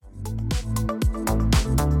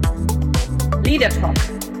Leader Talk.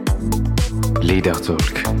 Leader Talk.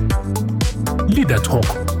 Leader Talk.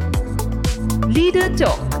 Leader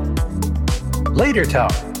Talk. Leader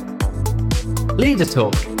Talk. Leader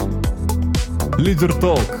Talk. Leader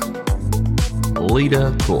Talk.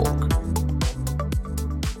 Leader Talk.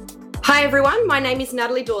 Hi everyone, my name is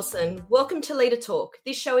Natalie Dawson. Welcome to Leader Talk.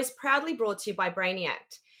 This show is proudly brought to you by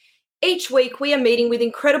Brainiact. Each week we are meeting with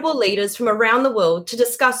incredible leaders from around the world to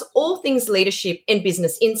discuss all things leadership and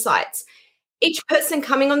business insights. Each person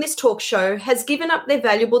coming on this talk show has given up their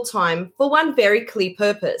valuable time for one very clear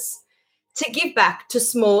purpose: to give back to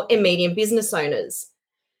small and medium business owners.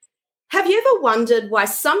 Have you ever wondered why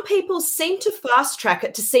some people seem to fast track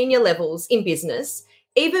it to senior levels in business,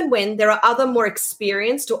 even when there are other more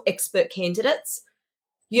experienced or expert candidates?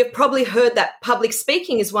 You've probably heard that public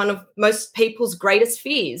speaking is one of most people's greatest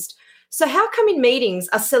fears. So how come in meetings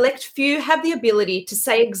a select few have the ability to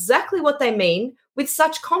say exactly what they mean with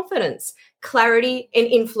such confidence, clarity, and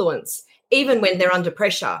influence, even when they're under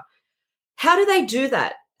pressure? How do they do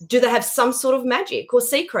that? Do they have some sort of magic or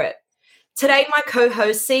secret? Today, my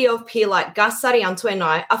co-host, CEO of Peerlight, Gus Arianto, and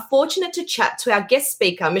I are fortunate to chat to our guest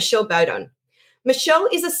speaker, Michelle Bowden. Michelle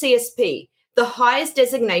is a CSP, the highest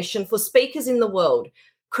designation for speakers in the world,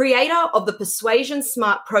 creator of the Persuasion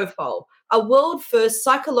Smart Profile, a world-first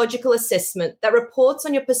psychological assessment that reports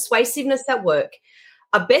on your persuasiveness at work,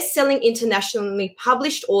 a best-selling internationally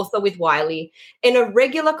published author with Wiley, and a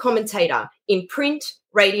regular commentator in print,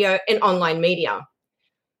 radio, and online media.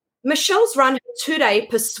 Michelle's run her 2-day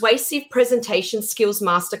persuasive presentation skills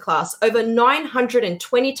masterclass over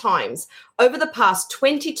 920 times over the past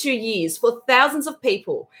 22 years for thousands of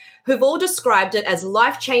people who've all described it as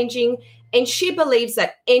life-changing, and she believes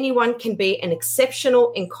that anyone can be an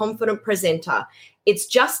exceptional and confident presenter. It's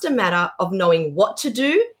just a matter of knowing what to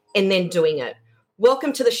do and then doing it.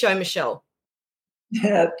 Welcome to the show, Michelle.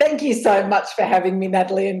 Thank you so much for having me,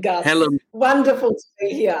 Natalie and Gus. Hello. Wonderful to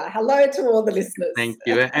be here. Hello to all the listeners. Thank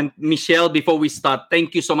you. And Michelle, before we start,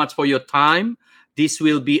 thank you so much for your time. This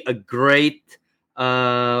will be a great,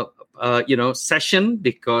 session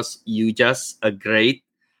because you just a great,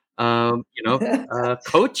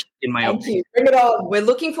 coach in my opinion. Thank you. Bring it on. We're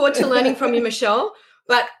looking forward to learning from you, Michelle.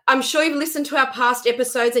 But I'm sure you've listened to our past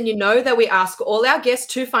episodes and you know that we ask all our guests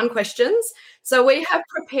 2 fun questions. So we have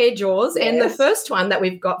prepared yours. Yes. And the first one that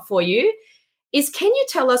we've got for you is, can you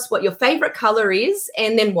tell us what your favorite color is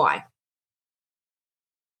and then why?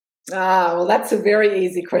 Well, that's a very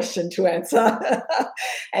easy question to answer.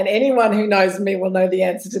 And anyone who knows me will know the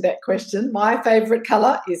answer to that question. My favorite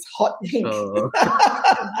color is hot pink. Oh.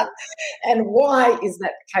 And why is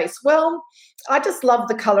that the case? Well, I just love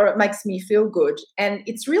the color. It makes me feel good. And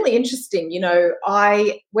it's really interesting.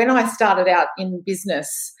 When I started out in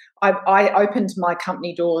business, I opened my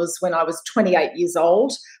company doors when I was 28 years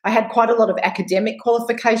old. I had quite a lot of academic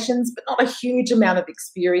qualifications, but not a huge amount of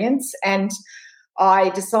experience. And I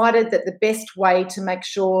decided that the best way to make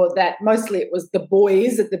sure that, mostly it was the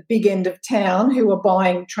boys at the big end of town who were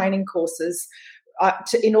buying training courses,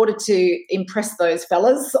 in order to impress those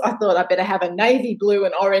fellas, I thought I better have a navy blue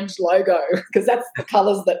and orange logo because that's the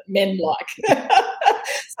colours that men like.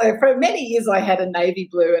 So for many years I had a navy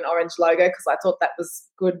blue and orange logo because I thought that was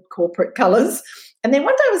good corporate colours. And then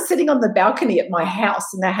one day I was sitting on the balcony at my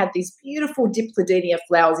house and they had these beautiful dipladenia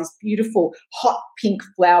flowers, these beautiful hot pink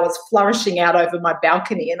flowers flourishing out over my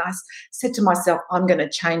balcony. And I said to myself, I'm going to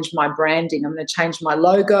change my branding. I'm going to change my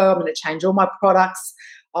logo. I'm going to change all my products.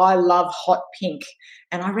 I love hot pink.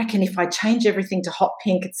 And I reckon if I change everything to hot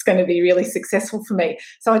pink, it's going to be really successful for me.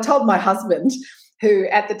 So I told my husband, who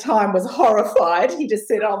at the time was horrified. He just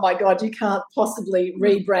said, oh, my God, you can't possibly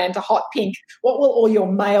rebrand to hot pink. What will all your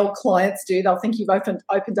male clients do? They'll think you've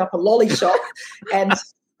opened up a lolly shop. And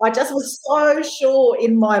I just was so sure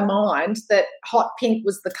in my mind that hot pink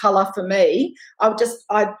was the colour for me. I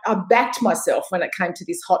backed myself when it came to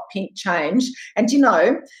this hot pink change. And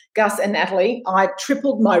Gus and Natalie, I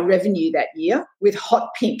tripled my revenue that year with hot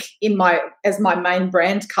pink as my main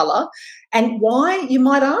brand colour. And why, you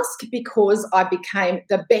might ask? Because I became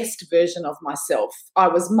the best version of myself. I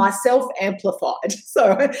was myself amplified.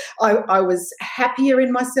 So I was happier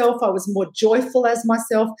in myself. I was more joyful as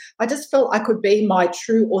myself. I just felt I could be my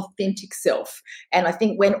true, authentic self. And I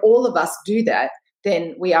think when all of us do that,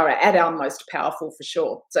 then we are at our most powerful for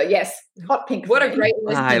sure. So yes, hot pink. What a great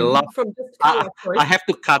lesson. I love from just I have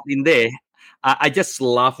to cut in there. I just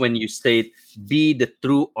love when you state, be the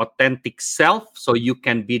true, authentic self so you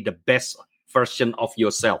can be the best version of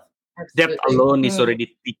yourself. Absolutely. That alone is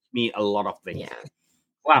already teach me a lot of things. Yeah.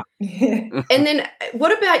 Wow. And then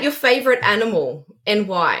what about your favorite animal and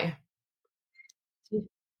why?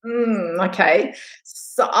 Okay.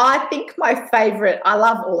 So I think I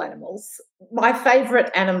love all animals. My favourite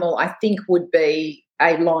animal, I think, would be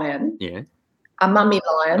a lion. Yeah. A mummy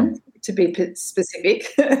lion, to be specific.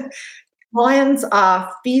 Lions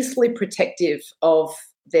are fiercely protective of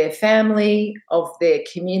their family, of their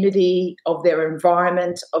community, of their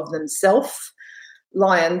environment, of themselves.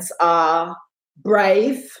 Lions are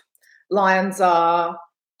brave. Lions are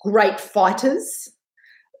great fighters.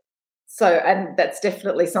 So, and that's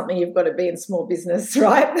definitely something you've got to be in small business,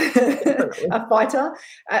 right? A fighter.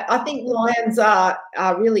 I think lions are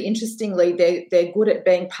really interestingly, they're good at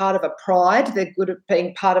being part of a pride. They're good at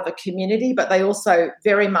being part of a community, but they also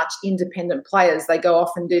very much independent players. They go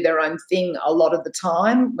off and do their own thing a lot of the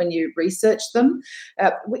time when you research them.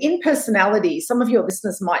 In personality, some of your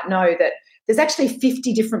listeners might know that there's actually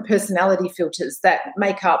 50 different personality filters that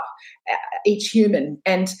make up each human.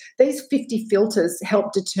 And these 50 filters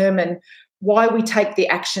help determine why we take the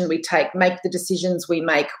action we take, make the decisions we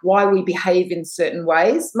make, why we behave in certain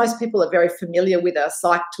ways. Most people are very familiar with a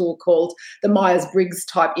psych tool called the Myers-Briggs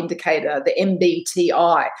type indicator, the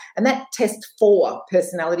MBTI, and that tests 4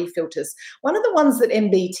 personality filters. One of the ones that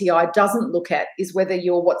MBTI doesn't look at is whether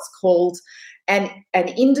you're what's called an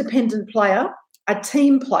independent player, a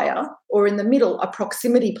team player, or in the middle, a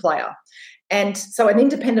proximity player. And so an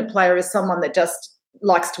independent player is someone that just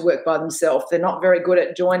likes to work by themselves. They're not very good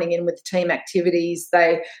at joining in with team activities.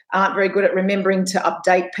 They aren't very good at remembering to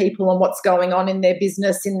update people on what's going on in their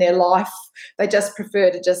business, in their life. They just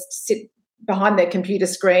prefer to just sit behind their computer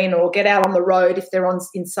screen or get out on the road. If they're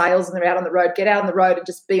in sales and they're out on the road, get out on the road and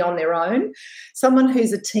just be on their own. Someone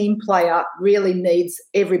who's a team player really needs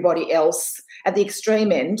everybody else. At the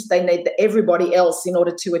extreme end, they need everybody else in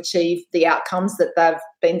order to achieve the outcomes that they've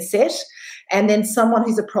been set. And then someone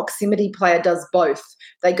who's a proximity player does both.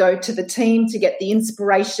 They go to the team to get the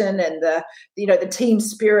inspiration and the team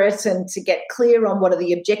spirit and to get clear on what are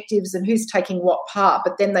the objectives and who's taking what part.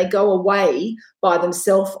 But then they go away by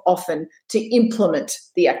themselves often to implement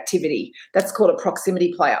the activity. That's called a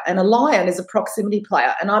proximity player. And a lion is a proximity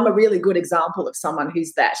player. And I'm a really good example of someone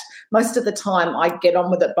who's that. Most of the time I get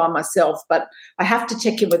on with it by myself, but I have to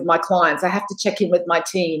check in with my clients. I have to check in with my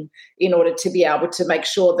team in order to be able to make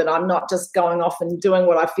sure that I'm not just going off and doing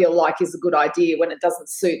what I feel like is a good idea when it doesn't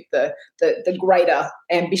suit the greater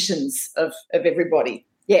ambitions of everybody.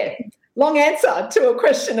 Yeah. Long answer to a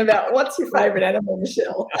question about what's your favourite animal,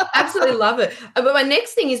 Michelle. Absolutely love it. But my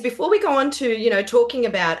next thing is, before we go on to, talking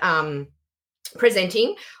about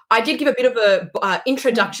presenting, I did give a bit of a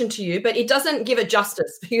introduction to you, but it doesn't give it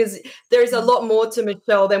justice because there is a lot more to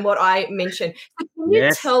Michelle than what I mentioned. So can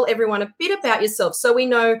you tell everyone a bit about yourself so we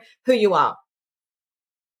know who you are?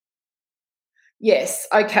 Yes.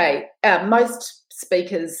 Okay. Most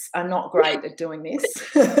speakers are not great at doing this.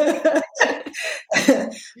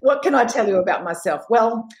 What can I tell you about myself?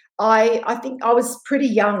 Well, I think I was pretty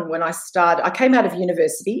young when I started. I came out of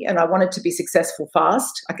university and I wanted to be successful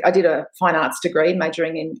fast. I did a fine arts degree,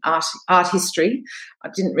 majoring in art history. I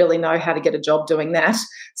didn't really know how to get a job doing that.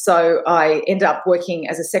 So I ended up working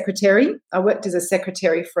as a secretary. I worked as a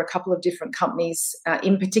secretary for a couple of different companies.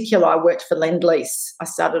 In particular, I worked for Lend-Lease. I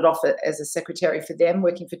started off as a secretary for them,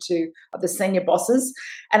 working for 2 of the senior bosses.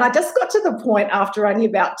 And I just got to the point after only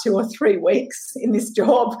about 2 or 3 weeks in this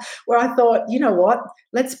job where I thought, you know what,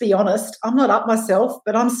 let's be honest, I'm not up myself,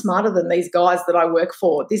 but I'm smarter than these guys that I work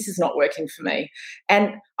for. This is not working for me.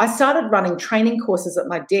 And I started running training courses at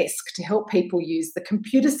my desk to help people use the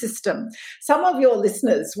computer system. Some of your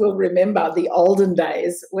listeners will remember the olden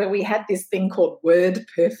days where we had this thing called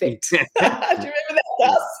WordPerfect. Do you remember that,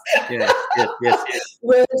 Gus? Yes.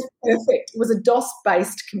 WordPerfect. It was a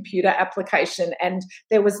DOS-based computer application and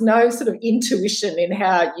there was no sort of intuition in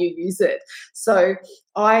how you use it. So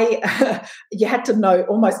you had to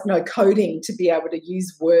almost know coding to be able to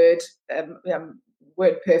use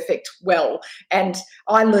WordPerfect well. And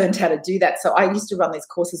I learned how to do that. So I used to run these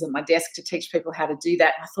courses on my desk to teach people how to do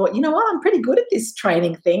that. And I thought, you know what, I'm pretty good at this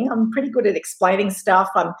training thing. I'm pretty good at explaining stuff.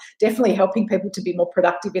 I'm definitely helping people to be more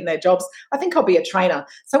productive in their jobs. I think I'll be a trainer.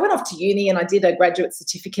 So I went off to uni and I did a graduate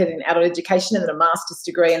certificate in adult education and then a master's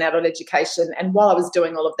degree in adult education. And while I was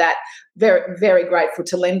doing all of that, very, very grateful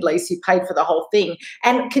to Lend-Lease who paid for the whole thing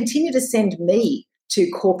and continue to send me to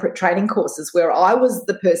corporate training courses where I was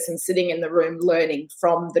the person sitting in the room learning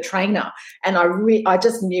from the trainer. And I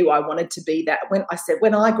just knew I wanted to be that. When I said,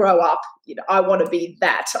 when I grow up, I want to be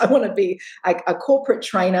that. I want to be a corporate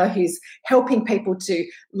trainer who's helping people to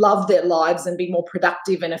love their lives and be more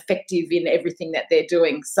productive and effective in everything that they're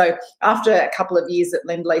doing. So after a couple of years at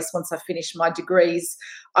Lendlease, once I finished my degrees,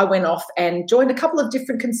 I went off and joined a couple of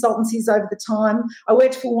different consultancies over the time. I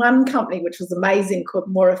worked for one company, which was amazing, called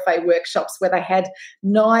Morafé Workshops, where they had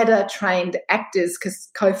NIDA-trained actors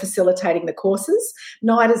co-facilitating the courses.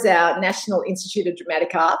 NIDA is our National Institute of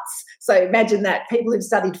Dramatic Arts. So imagine that, people who've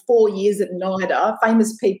studied 4 years at NIDA,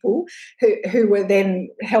 famous people who were then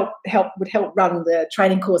would help run the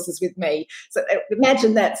training courses with me. So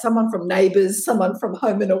imagine that, someone from Neighbours, someone from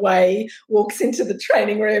Home and Away walks into the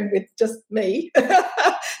training room with just me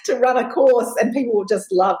to run a course, and people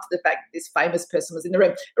just loved the fact that this famous person was in the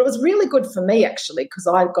room. But it was really good for me, actually, because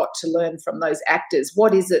I got to learn from those actors.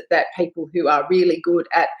 What is it that people who are really good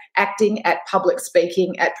at acting, at public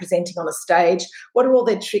speaking, at presenting on a stage, what are all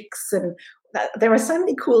their tricks? And there are so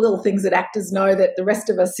many cool little things that actors know that the rest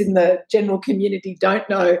of us in the general community don't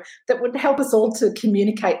know, that would help us all to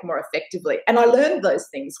communicate more effectively. And I learned those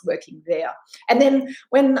things working there. And then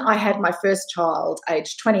when I had my first child,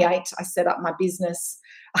 aged 28, I set up my business.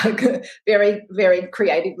 I very, very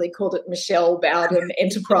creatively called it Michelle Bowden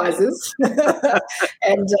Enterprises.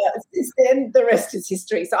 And since then, the rest is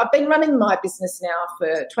history. So I've been running my business now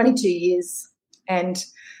for 22 years, and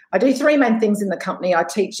I do 3 main things in the company. I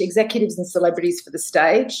teach executives and celebrities for the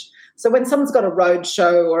stage. So when someone's got a road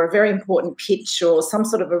show or a very important pitch or some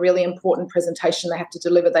sort of a really important presentation they have to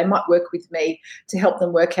deliver, they might work with me to help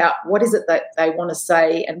them work out what is it that they want to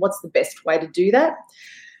say and what's the best way to do that.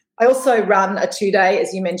 I also run a 2-day,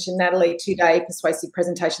 as you mentioned, Natalie, 2-day persuasive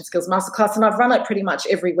presentation skills masterclass, and I've run it pretty much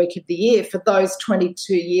every week of the year for those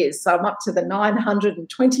 22 years. So I'm up to the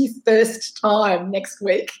 921st time next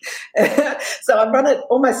week. So I've run it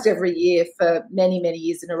almost every year for many, many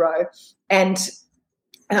years in a row. And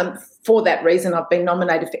for that reason, I've been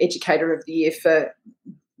nominated for Educator of the Year for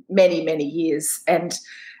many, many years. And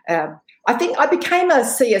I think I became a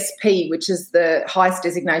CSP, which is the highest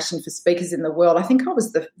designation for speakers in the world. I think I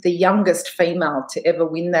was the youngest female to ever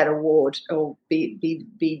win that award or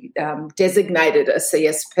be designated a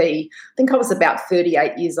CSP. I think I was about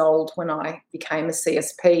 38 years old when I became a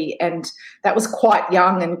CSP, and that was quite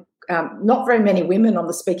young, and not very many women on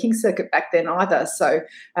the speaking circuit back then either. So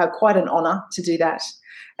quite an honour to do that.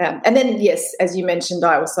 And then, yes, as you mentioned,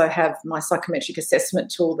 I also have my psychometric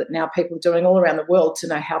assessment tool that now people are doing all around the world to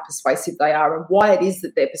know how persuasive they are and why it is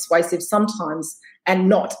that they're persuasive sometimes and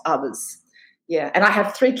not others. Yeah, and I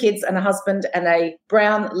have 3 kids and a husband and a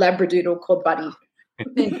brown Labradoodle called Buddy.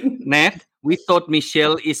 Nat, we thought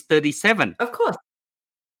Michelle is 37. Of course.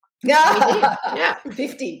 Yeah,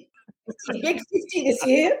 50. Big 50 this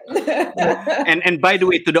year. and by the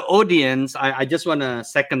way, to the audience, I just want to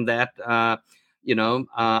second that.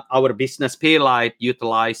 Our business Peerlight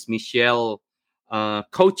utilized Michelle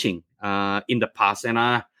coaching in the past, and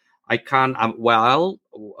I can't.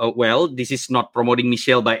 This is not promoting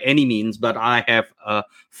Michelle by any means, but I have a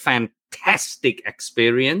fantastic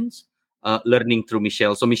experience learning through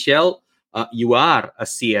Michelle. So Michelle, you are a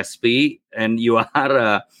CSP, and you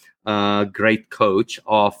are a great coach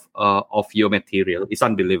of your material. It's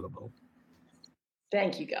unbelievable.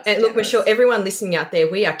 Thank you, Gus. And look, Michelle, everyone listening out there,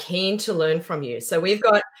 we are keen to learn from you. So we've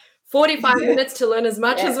got 45 minutes to learn as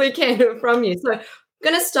much as we can from you. So I'm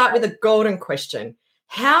going to start with a golden question.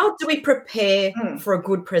 How do we prepare for a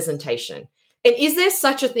good presentation? And is there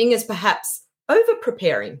such a thing as perhaps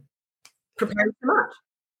over-preparing? Preparing too much?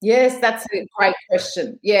 Yes, that's a great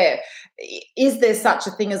question. Yeah. Is there such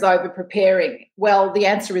a thing as over-preparing? Well, the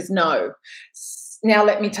answer is no. Now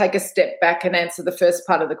let me take a step back and answer the first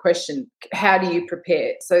part of the question. How do you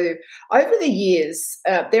prepare? So over the years,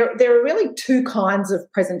 there are really 2 kinds of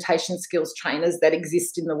presentation skills trainers that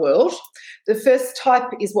exist in the world. The first type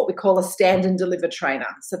is what we call a stand and deliver trainer.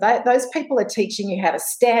 So those people are teaching you how to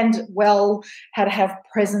stand well, how to have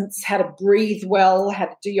presence, how to breathe well, how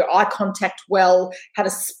to do your eye contact well, how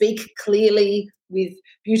to speak clearly with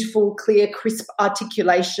beautiful, clear, crisp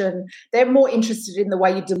articulation. They're more interested in the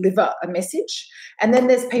way you deliver a message. And then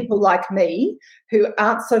there's people like me who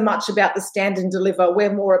aren't so much about the stand and deliver.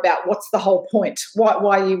 We're more about what's the whole point?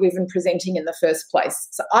 Why are you even presenting in the first place?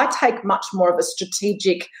 So I take much more of a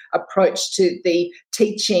strategic approach to the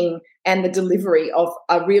teaching and the delivery of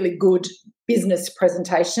a really good business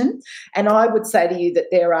presentation. And I would say to you that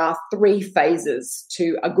there are 3 phases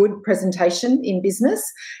to a good presentation in business,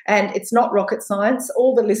 and it's not rocket science.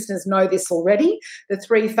 All the listeners know this already. The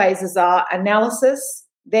 3 phases are analysis,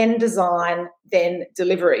 then design, then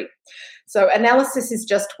delivery. So analysis is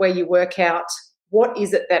just where you work out what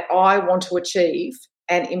is it that I want to achieve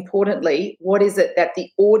And importantly, what is it that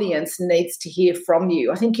the audience needs to hear from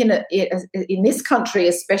you? I think in this country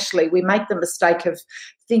especially, we make the mistake of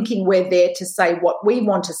thinking we're there to say what we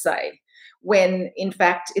want to say, when in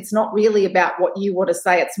fact it's not really about what you want to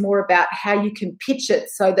say. It's more about how you can pitch it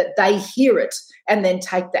so that they hear it and then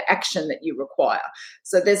take the action that you require.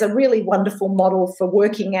 So there's a really wonderful model for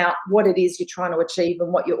working out what it is you're trying to achieve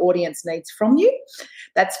and what your audience needs from you.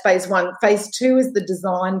 That's phase one. Phase two is the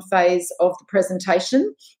design phase of the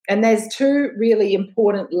presentation. And there's two really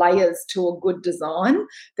important layers to a good design.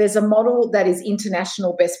 There's a model that is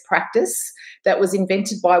international best practice that was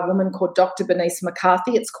invented by a woman called Dr. Bernice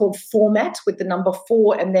McCarthy. It's called FORMAT, with the number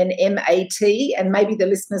 4 and then MAT. And maybe the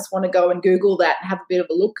listeners want to go and Google that and have a bit of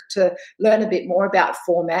a look to learn a bit more about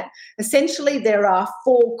FORMAT. Essentially, there are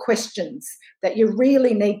 4 questions that you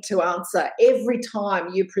really need to answer every time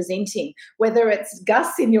you're presenting, whether it's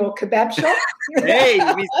Gus in your kebab shop. Hey,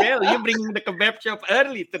 Michelle, you're bringing the kebab shop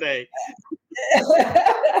early today.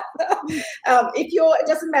 It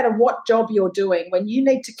doesn't matter what job you're doing, when you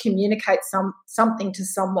need to communicate something to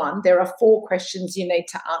someone, there are 4 questions you need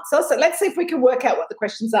to answer. So let's see if we can work out what the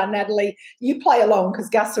questions are. Natalie, you play along because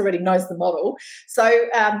Gus already knows the model. So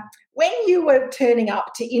when you were turning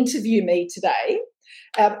up to interview me today,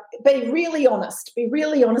 be really honest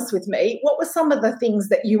with me. What were some of the things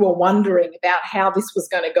that you were wondering about how this was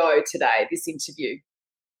going to go today, this interview?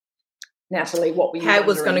 Natalie, what were you wondering? How it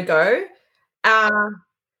was going to go? I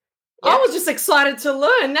was just excited to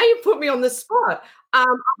learn. Now you put me on the spot. I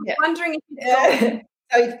was wondering if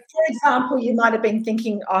So, for example, you might have been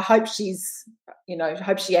thinking, I hope she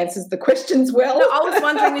answers the questions well. No, I was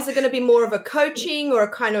wondering, is it going to be more of a coaching or a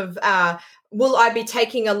kind of, will I be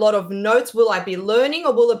taking a lot of notes? Will I be learning,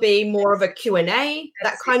 or will it be more of a Q&A?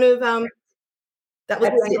 That kind of, that was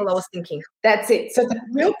the angle I was thinking. That's it. So the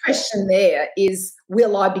real question there is,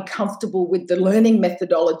 will I be comfortable with the learning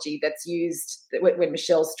methodology that's used when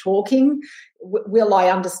Michelle's talking? Will I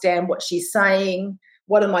understand what she's saying?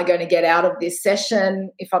 What am I going to get out of this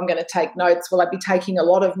session? If I'm going to take notes, will I be taking a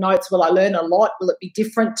lot of notes? Will I learn a lot? Will it be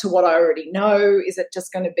different to what I already know? Is it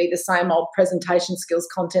just going to be the same old presentation skills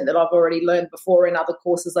content that I've already learned before in other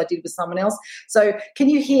courses I did with someone else? So can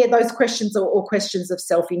you hear those questions are all questions of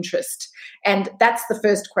self-interest? And that's the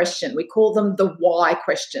first question. We call them the why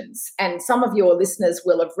questions. And some of your listeners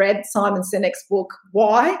will have read Simon Sinek's book,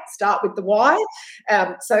 Why? Start with the why.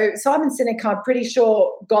 So Simon Sinek, I'm pretty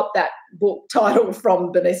sure, got that book title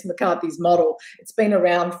from Bernice McCarthy's model. It's been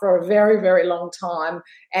around for a very, very long time.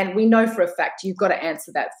 And we know for a fact you've got to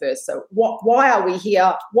answer that first. So why are we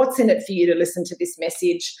here? What's in it for you to listen to this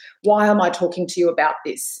message? Why am I talking to you about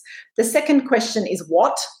this? The second question is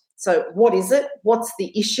what? So what is it? What's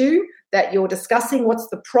the issue that you're discussing? What's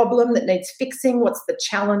the problem that needs fixing? What's the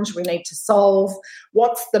challenge we need to solve?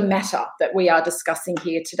 What's the matter that we are discussing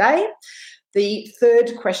here today? The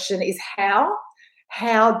third question is how.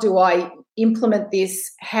 How do I implement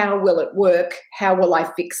this? How will it work? How will I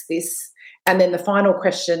fix this? And then the final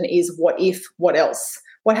question is what if, what else?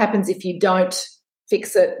 What happens if you don't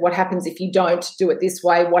fix it? What happens if you don't do it this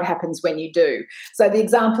way? What happens when you do? So the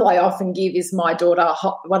example I often give is my daughter,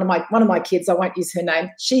 one of my kids, I won't use her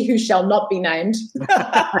name, she who shall not be named. One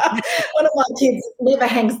of my kids never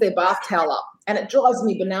hangs their bath towel up, and it drives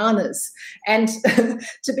me bananas. And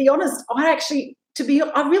to be honest,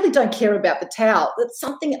 I really don't care about the towel. That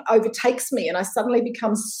something overtakes me and I suddenly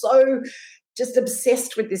become so just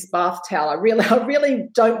obsessed with this bath towel. I really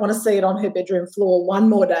don't want to see it on her bedroom floor one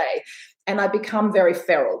more day. And I become very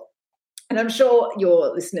feral. And I'm sure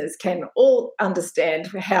your listeners can all understand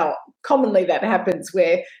how commonly that happens,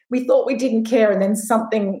 where we thought we didn't care and then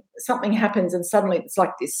something happens and suddenly it's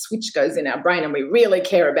like this switch goes in our brain and we really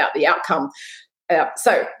care about the outcome.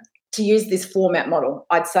 So to use this FORMAT model,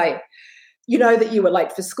 I'd say, you know that you were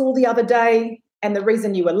late for school the other day, and the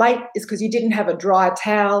reason you were late is because you didn't have a dry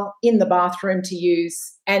towel in the bathroom to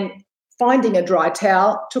use, and finding a dry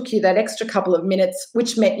towel took you that extra couple of minutes,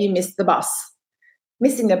 which meant you missed the bus.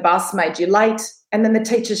 Missing the bus made you late, and then the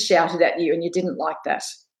teachers shouted at you and you didn't like that.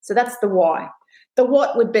 So that's the why. The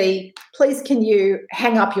what would be, please can you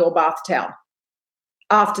hang up your bath towel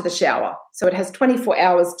after the shower so it has 24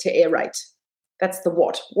 hours to aerate. That's the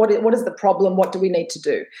what. What is the problem? What do we need to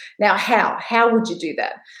do? Now, how? How would you do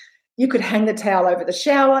that? You could hang the towel over the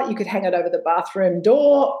shower, you could hang it over the bathroom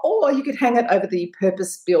door, or you could hang it over the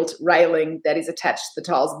purpose-built railing that is attached to the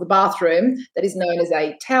tiles of the bathroom that is known as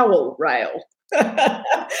a towel rail.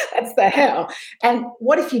 That's the how. And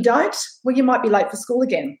what if you don't? Well, you might be late for school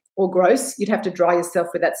again, or gross. You'd have to dry yourself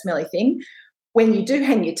with that smelly thing. when you do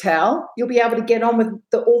hang your towel, you'll be able to get on with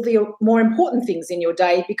all the more important things in your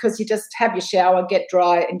day because you just have your shower, get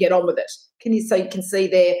dry, and get on with it. So you can see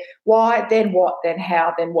there why, then what, then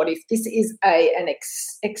how, then what if. This is an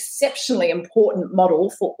exceptionally important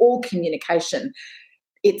model for all communication.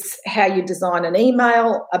 It's how you design an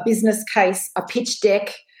email, a business case, a pitch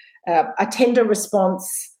deck, a tender response,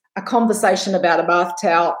 a conversation about a bath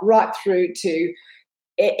towel, right through to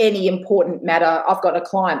any important matter. I've got a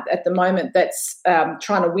client at the moment that's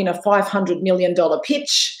trying to win a $500 million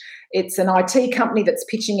pitch. It's an IT company that's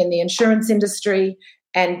pitching in the insurance industry,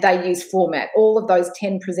 and they use format. All of those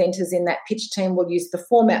 10 presenters in that pitch team will use the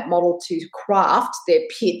format model to craft their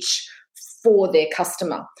pitch for their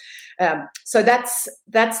customer. So that's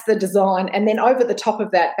the design. And then over the top of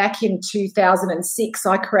that, back in 2006,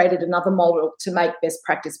 I created another model to make best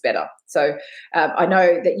practice better. So I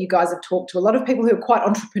know that you guys have talked to a lot of people who are quite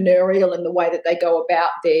entrepreneurial in the way that they go about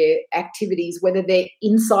their activities, whether they're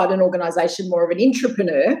inside an organisation more of an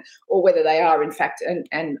intrapreneur or whether they are, in fact,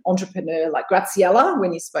 an entrepreneur like Graziella,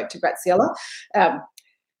 when you spoke to Graziella.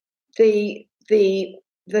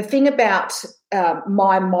 The thing about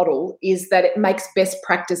my model is that it makes best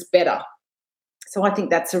practice better. So I think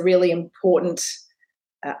that's a really important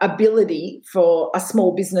ability for a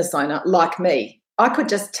small business owner like me. I could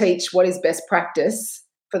just teach what is best practice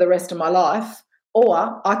for the rest of my life,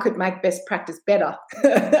 or I could make best practice better.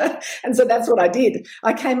 And so that's what I did.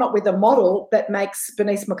 I came up with a model that makes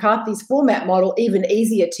Bernice McCarthy's format model even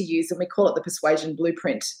easier to use, and we call it the Persuasion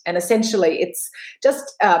Blueprint. And essentially it's just,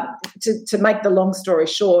 to make the long story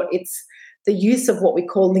short, it's the use of what we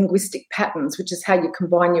call linguistic patterns, which is how you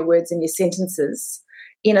combine your words and your sentences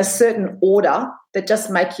in a certain order that just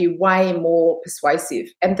make you way more persuasive.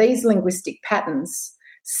 And these linguistic patterns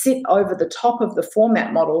sit over the top of the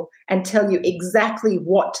format model and tell you exactly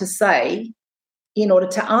what to say in order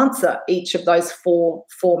to answer each of those 4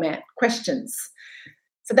 format questions.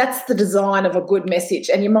 So that's the design of a good message.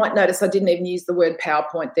 And you might notice I didn't even use the word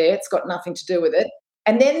PowerPoint there. It's got nothing to do with it.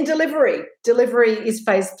 And then delivery. Delivery is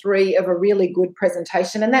phase 3 of a really good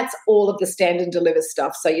presentation, and that's all of the stand and deliver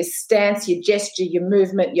stuff. So your stance, your gesture, your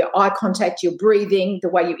movement, your eye contact, your breathing, the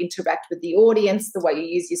way you interact with the audience, the way you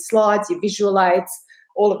use your slides, your visual aids,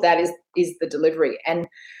 all of that is the delivery. And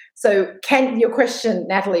so your question,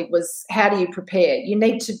 Natalie, was how do you prepare? You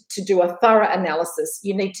need to do a thorough analysis.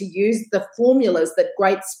 You need to use the formulas that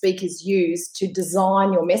great speakers use to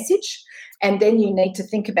design your message. And then you need to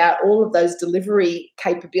think about all of those delivery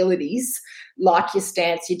capabilities, like your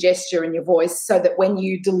stance, your gesture, and your voice, so that when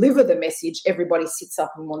you deliver the message, everybody sits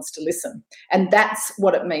up and wants to listen. And that's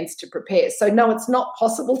what it means to prepare. So, no, it's not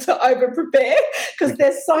possible to over-prepare because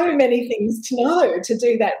there's so many things to know to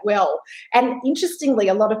do that well. And interestingly,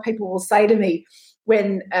 a lot of people will say to me,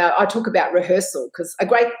 when I talk about rehearsal, because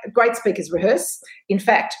great speakers rehearse. In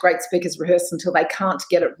fact, great speakers rehearse until they can't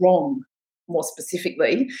get it wrong, more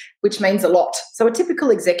specifically, which means a lot. So a typical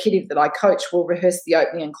executive that I coach will rehearse the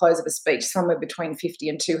opening and close of a speech somewhere between 50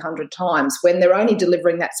 and 200 times when they're only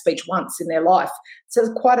delivering that speech once in their life. So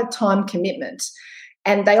it's quite a time commitment.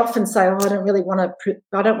 And they often say, I don't really want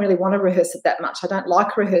to rehearse it that much. I don't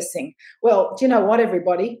like rehearsing. Well, do you know what,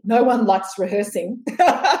 everybody? No one likes rehearsing.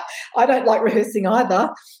 I don't like rehearsing either.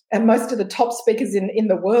 And most of the top speakers in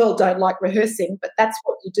the world don't like rehearsing, but that's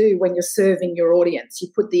what you do when you're serving your audience. You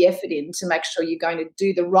put the effort in to make sure you're going to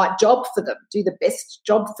do the right job for them, do the best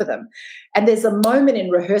job for them. And there's a moment in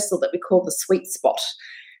rehearsal that we call the sweet spot.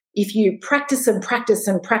 If you practice and practice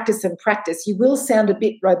and practice and practice, you will sound a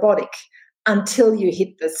bit robotic until you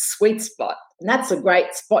hit the sweet spot. And that's a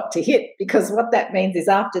great spot to hit, because what that means is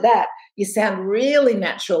after that, you sound really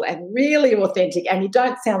natural and really authentic, and you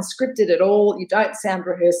don't sound scripted at all. You don't sound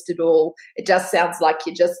rehearsed at all. It just sounds like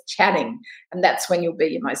you're just chatting, and that's when you'll be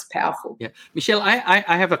your most powerful. Yeah. Michelle, I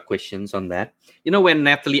have a questions on that. You know, when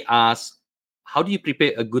Natalie asked, how do you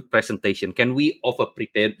prepare a good presentation? Can we offer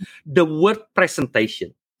prepare? The word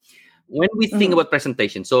presentation, when we think about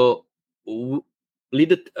presentation, so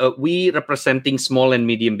we representing small and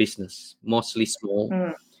medium business, mostly small.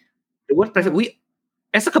 The word we,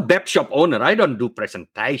 as a kebab shop owner, I don't do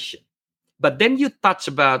presentation. But then you touch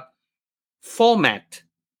about format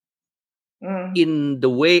in the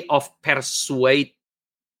way of persuade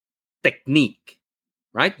technique,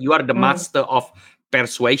 right? You are the master of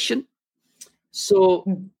persuasion. So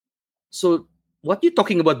what you're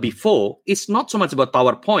talking about before is not so much about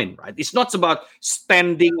PowerPoint, right? It's not about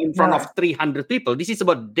standing in front of 300 people. This is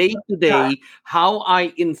about day-to-day, how I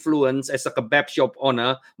influence as a kebab shop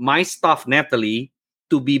owner, my staff, Natalie,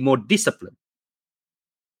 to be more disciplined.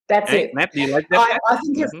 That's it. Nat, do you like that? I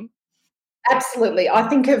think Absolutely. I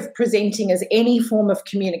think of presenting as any form of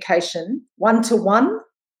communication, one-to-one,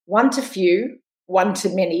 one-to-few,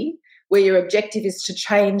 one-to-many, where your objective is to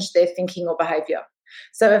change their thinking or behaviour.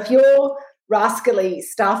 So if your rascally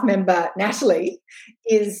staff member, Natalie,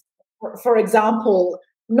 is, for example,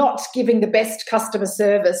 not giving the best customer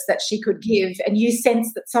service that she could give, and you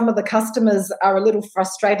sense that some of the customers are a little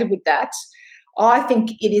frustrated with that, I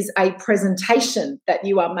think it is a presentation that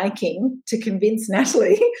you are making to convince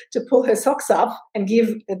Natalie to pull her socks up and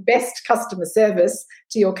give the best customer service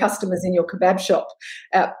to your customers in your kebab shop.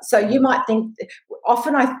 So you might think,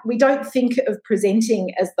 often we don't think of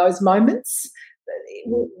presenting as those moments.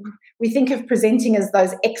 We think of presenting as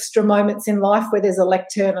those extra moments in life where there's a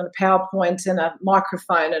lectern and a PowerPoint and a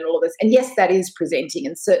microphone and all of this. And yes, that is presenting,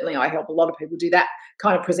 and certainly I help a lot of people do that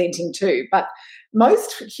kind of presenting too. But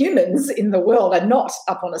most humans in the world are not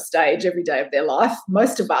up on a stage every day of their life.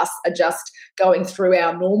 Most of us are just going through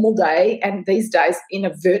our normal day, and these days in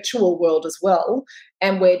a virtual world as well.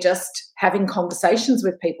 And we're just having conversations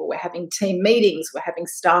with people. We're having team meetings. We're having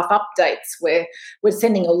staff updates. We're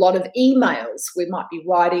sending a lot of emails. We might be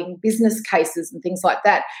writing business cases and things like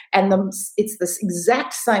that. And it's the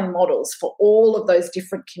exact same models for all of those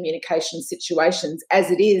different communication situations as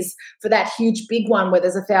it is for that huge big one where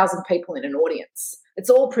there's 1,000 people in an audience. It's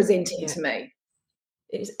all presenting to me.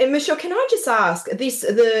 And Michelle, can I just ask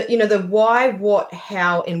the why, what,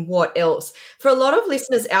 how, and what else? For a lot of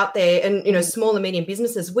listeners out there and, small and medium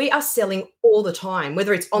businesses, we are selling all the time,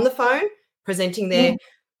 whether it's on the phone, presenting there,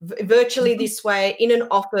 virtually this way, in an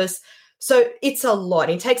office. So it's a lot.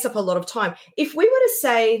 It takes up a lot of time. If we were to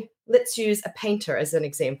say, let's use a painter as an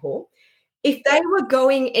example, if they were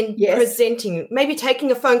going and presenting, maybe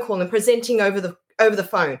taking a phone call and presenting over the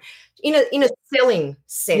phone in a selling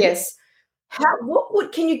sense,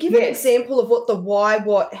 can you give an example of what the why,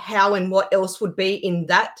 what, how, and what else would be in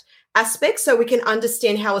that aspect, so we can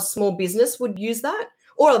understand how a small business would use that,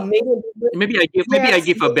 or a medium business? Maybe I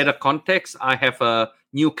give a better context. I have a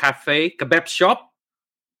new kebab shop,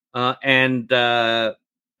 and I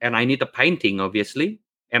need a painting, obviously,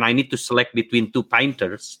 and I need to select between two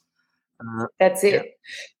painters. That's it. Yeah.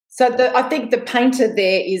 So I think the painter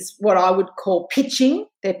there is what I would call pitching.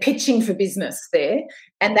 They're pitching for business there.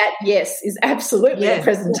 And that, yes, is absolutely a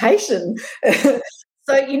presentation.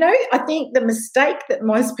 So, I think the mistake that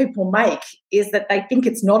most people make is that they think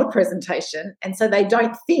it's not a presentation, and so they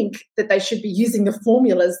don't think that they should be using the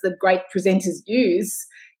formulas that great presenters use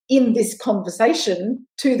in this conversation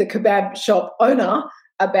to the kebab shop owner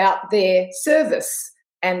about their service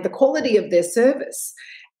and the quality of their service.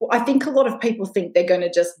 I think a lot of people think they're going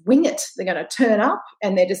to just wing it. They're going to turn up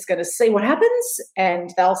and they're just going to see what happens, and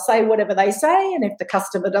they'll say whatever they say. And if the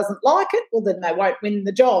customer doesn't like it, well, then they won't win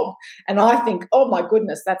the job. And I think, oh my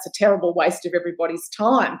goodness, that's a terrible waste of everybody's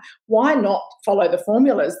time. Why not follow the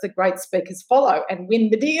formulas that great speakers follow and win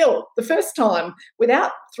the deal the first time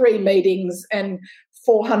without 3 meetings and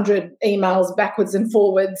 400 emails backwards and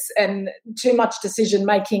forwards and too much decision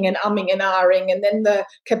making and umming and ahhing, and then the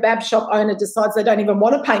kebab shop owner decides they don't even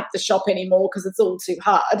want to paint the shop anymore because it's all too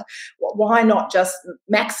hard? Why not just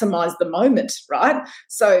maximize the moment, right?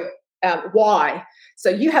 So why? So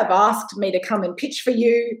you have asked me to come and pitch for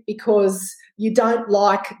you because you don't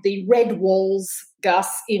like the red walls, Gus,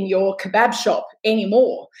 in your kebab shop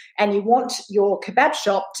anymore, and you want your kebab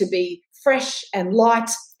shop to be fresh and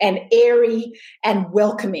light and airy and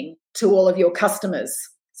welcoming to all of your customers.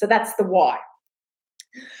 So that's the why.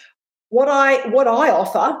 What I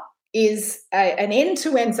offer is an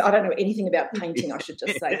end-to-end. I don't know anything about painting, I should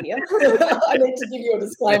just say here. I need to give you a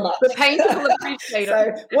disclaimer. The painter will appreciate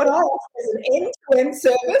it. So what I offer is an end-to-end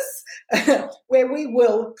service where we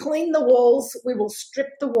will clean the walls, we will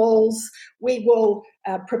strip the walls, we will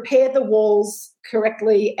prepare the walls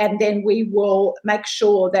correctly, and then we will make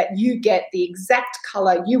sure that you get the exact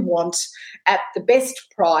colour you want at the best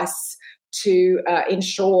price to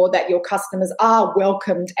ensure that your customers are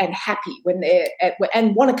welcomed and happy when they're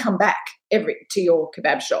and want to come back to your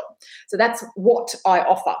kebab shop. So that's what I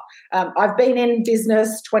offer. I've been in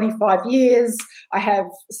business 25 years. I have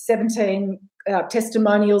 17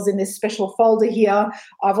 testimonials in this special folder here.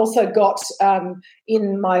 I've also got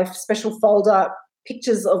in my special folder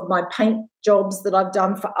pictures of my paint jobs that I've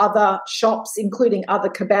done for other shops, including other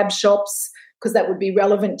kebab shops, because that would be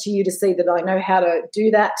relevant to you to see that I know how to do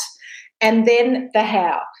that. And then the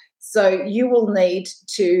how. So you will need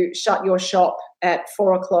to shut your shop at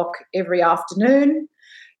 4:00 every afternoon,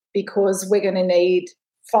 because we're going to need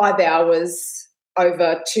 5 hours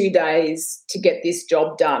over 2 days to get this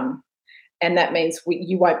job done. And that means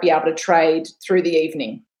you won't be able to trade through the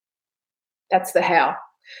evening. That's the how.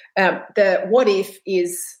 The what if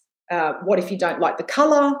is What if you don't like the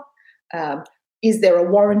colour? Is there a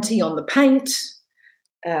warranty on the paint?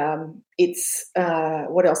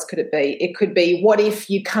 What else could it be? It could be, what if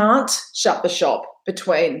you can't shut the shop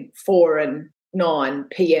between 4 and 9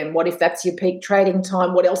 p.m.? What if that's your peak trading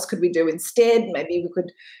time? What else could we do instead? Maybe we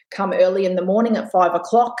could come early in the morning at 5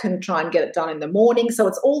 o'clock and try and get it done in the morning. So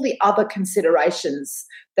it's all the other considerations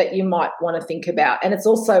that you might want to think about. And it's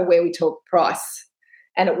also where we talk price,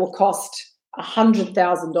 and it will cost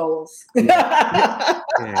 $100,000.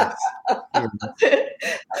 Yes.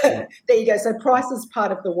 There you go. So price is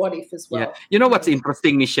part of the what if as well. Yeah. You know what's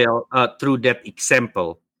interesting, Michelle, through that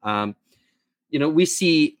example, we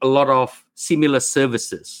see a lot of similar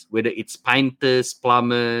services, whether it's painters,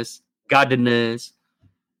 plumbers, gardeners.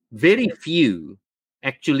 Very few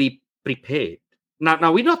actually prepared.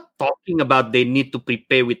 Now we're not talking about they need to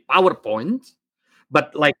prepare with PowerPoint,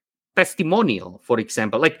 but like testimonial, for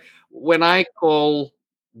example. Like when I call,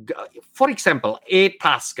 for example,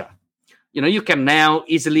 Airtasker, you can now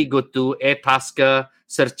easily go to Airtasker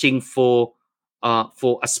searching for a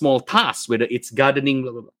small task, whether it's gardening,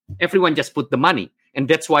 blah, blah, blah. Everyone just put the money. And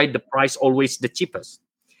that's why the price always the cheapest.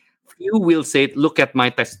 Few will say, look at my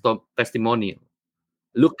testimonial.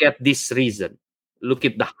 Look at this reason. Look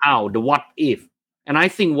at the how, the what if. And I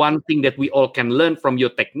think one thing that we all can learn from your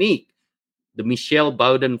technique, the Michelle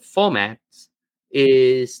Bowden format,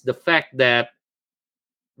 is the fact that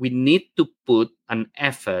we need to put an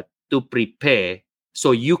effort to prepare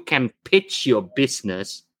so you can pitch your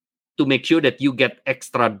business to make sure that you get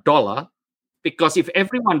extra dollar. Because if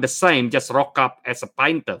everyone the same just rock up as a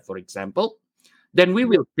painter, for example, then we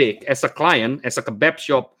will pick as a client, as a kebab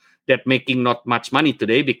shop that making not much money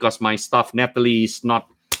today because my staff Natalie is not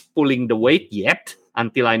pulling the weight yet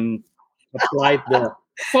until I applied the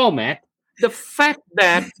format. The fact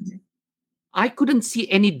that I couldn't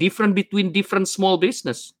see any difference between different small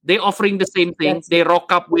business. They're offering the same thing. That's they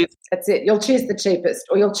rock up with. That's it. You'll choose the cheapest,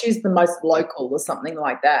 or you'll choose the most local, or something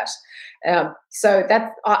like that. So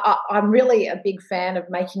that I'm really a big fan of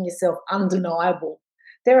making yourself undeniable.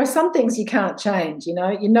 There are some things you can't change.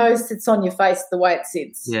 Your nose sits on your face the way it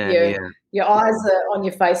sits. Your eyes are on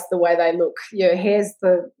your face the way they look. Your hair's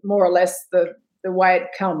more or less the way it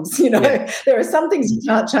comes. There are some things you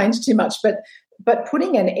can't change too much, but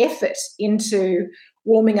putting an effort into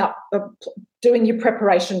warming up, doing your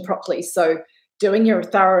preparation properly. So doing your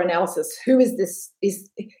thorough analysis. Who is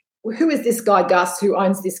this guy Gus who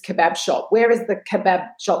owns this kebab shop? Where is the kebab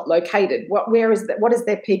shop located? What is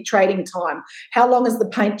their peak trading time? How long has the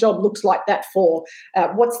paint job looked like that for?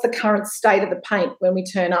 What's the current state of the paint when we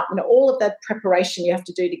turn up? All of that preparation you have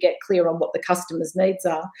to do to get clear on what the customer's needs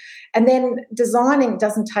are. And then designing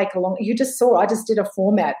doesn't take a long. You just saw I just did a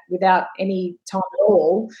format without any time at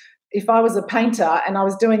all. If I was a painter and I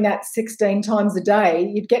was doing that 16 times a day,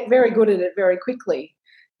 you'd get very good at it very quickly.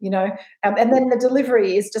 And then the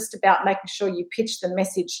delivery is just about making sure you pitch the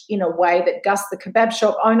message in a way that Gus, the kebab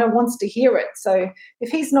shop owner, wants to hear it. So if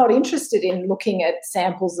he's not interested in looking at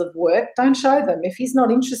samples of work, don't show them. If he's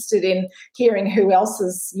not interested in hearing who else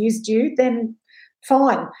has used you, then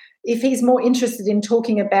fine. If he's more interested in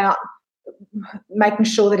talking about making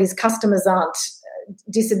sure that his customers aren't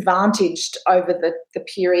disadvantaged over the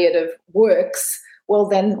period of works, well,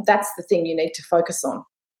 then that's the thing you need to focus on.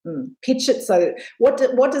 Pitch it. So what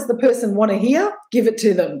does the person want to hear? Give it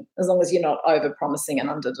to them, as long as you're not over promising and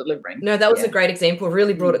under delivering. No, that was a great example.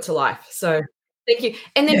 Really brought it to life. So thank you.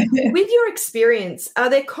 And then with your experience, are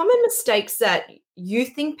there common mistakes that you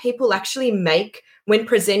think people actually make when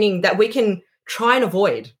presenting that we can try and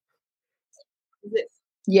avoid?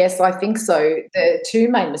 Yes, I think so. The two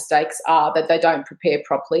main mistakes are that they don't prepare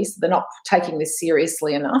properly, so they're not taking this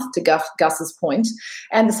seriously enough, to Gus's point.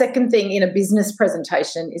 And the second thing in a business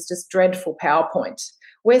presentation is just dreadful PowerPoint.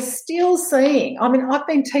 We're still seeing, I've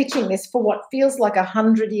been teaching this for what feels like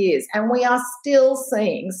 100 years, and we are still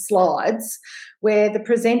seeing slides where the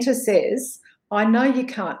presenter says, I know you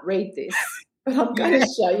can't read this, but I'm going to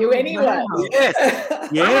show you anyway. Wow.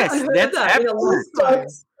 Yes, that's happened. So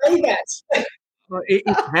say that. It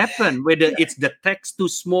happened, whether it's the text too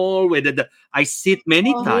small, whether I see it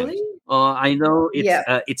many times. Really? I know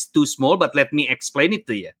it's too small, but let me explain it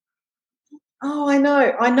to you. Oh, I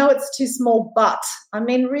know it's too small, but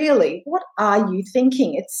really, what are you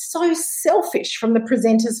thinking? It's so selfish from the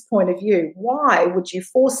presenter's point of view. Why would you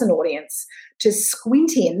force an audience to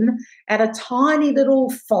squint in at a tiny little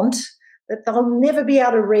font that they'll never be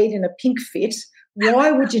able to read in a pink fit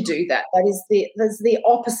Why would you do that? That's the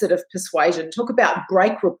opposite of persuasion. Talk about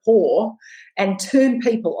break rapport and turn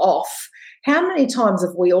people off. How many times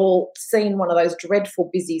have we all seen one of those dreadful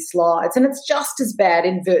busy slides? And it's just as bad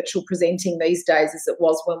in virtual presenting these days as it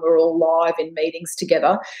was when we were all live in meetings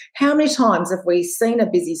together. How many times have we seen a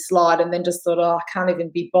busy slide and then just thought, I can't even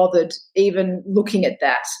be bothered even looking at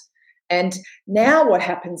that? And now what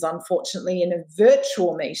happens, unfortunately, in a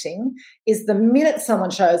virtual meeting is the minute someone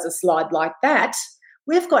shows a slide like that,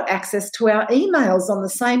 we've got access to our emails on the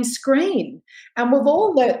same screen. And we've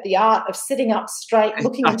all learnt the art of sitting up straight,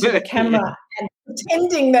 looking into the camera and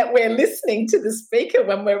pretending that we're listening to the speaker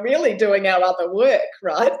when we're really doing our other work,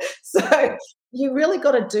 right? So you really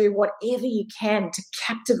got to do whatever you can to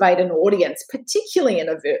captivate an audience, particularly in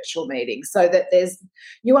a virtual meeting, so that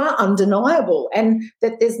you are undeniable and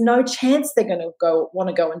that there's no chance they're going to want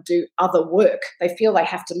to go and do other work. They feel they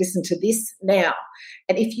have to listen to this now.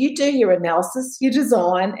 And if you do your analysis, your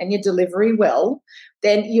design and your delivery well,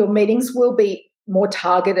 then your meetings will be more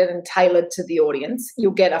targeted and tailored to the audience.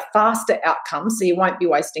 You'll get a faster outcome, so you won't be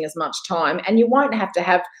wasting as much time, and you won't have to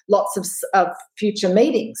have lots of future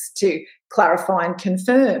meetings to clarify and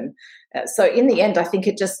confirm. So in the end, I think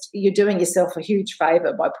you're doing yourself a huge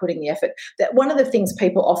favour by putting the effort. That one of the things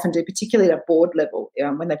people often do, particularly at a board level,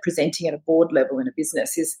 when they're presenting at a board level in a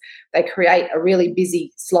business, is they create a really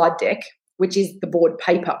busy slide deck, which is the board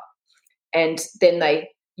paper, and then they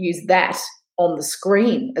use that on the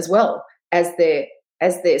screen as well as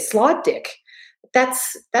their slide deck.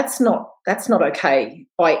 That's not okay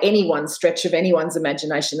by anyone's stretch of anyone's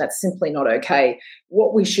imagination. That's simply not okay.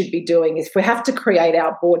 What we should be doing is, if we have to create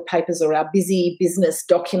our board papers or our busy business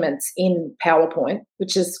documents in PowerPoint,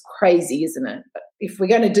 which is crazy, isn't it? But if we're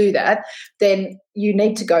going to do that, then you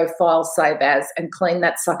need to go file, save as, and clean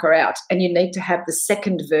that sucker out. And you need to have the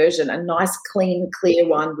second version, a nice, clean, clear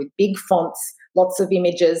one with big fonts, lots of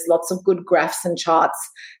images, lots of good graphs and charts,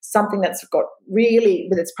 something that's got really,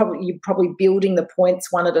 but you're probably building the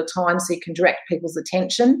points one at a time so you can direct people's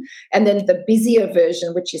attention. And then the busier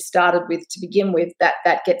version, which you started with to begin with,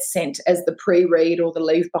 that gets sent as the pre-read or the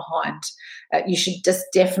leave behind. You should just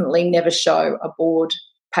definitely never show a board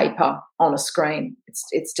paper on a screen.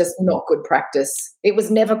 It's just not good practice. It was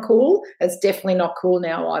never cool. It's definitely not cool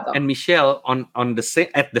now either. And Michelle,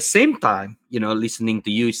 at the same time, listening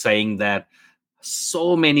to you saying that,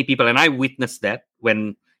 so many people, and I witnessed that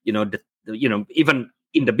when even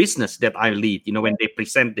in the business that I lead, when they're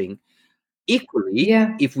presenting, equally,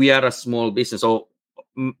 if we are a small business or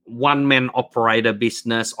one-man operator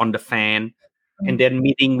business on the fan, and then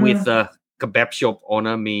meeting with a kebab shop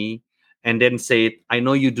owner, me, and then say, I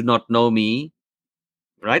know you do not know me,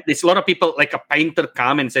 right? There's a lot of people, like a painter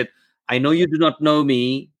come and said, I know you do not know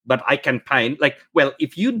me, but I can paint. Like, well,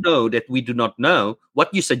 if you know that we do not know,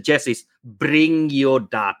 what you suggest is bring your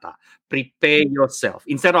data, prepare yourself.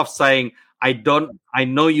 Instead of saying, I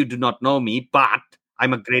know you do not know me, but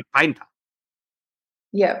I'm a great painter.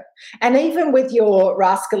 Yeah. And even with your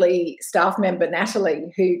rascally staff member,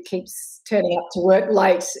 Natalie, who keeps turning up to work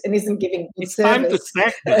late and isn't giving good it's service. Time to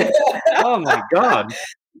sack them. Oh, my God.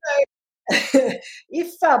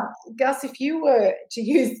 If Gus, if you were to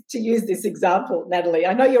use this example, Natalie,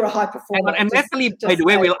 I know you're a high performer. And Natalie, by the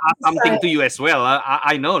way, will ask something to you as well.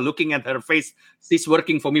 I know, looking at her face, she's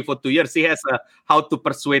working for me for 2 years. She has how to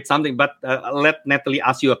persuade something. But let Natalie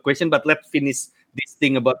ask you a question. But let's finish this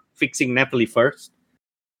thing about fixing Natalie first.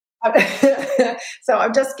 So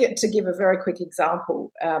I'm just to give a very quick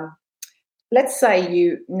example. Let's say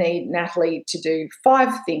you need Natalie to do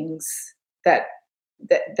 5 things that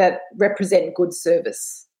represent good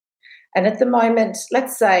service. And at the moment,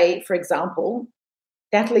 let's say, for example,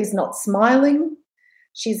 Natalie's not smiling.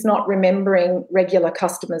 She's not remembering regular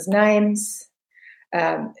customers' names.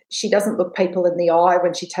 She doesn't look people in the eye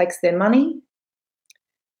when she takes their money,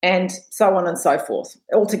 and so on and so forth.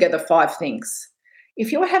 Altogether 5 things.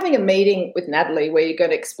 If you're having a meeting with Natalie where you're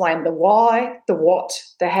going to explain the why, the what,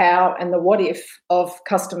 the how, and the what if of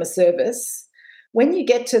customer service, when you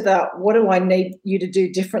get to the what do I need you to do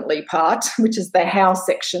differently part, which is the how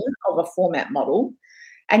section of a format model,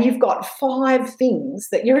 and you've got 5 things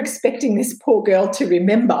that you're expecting this poor girl to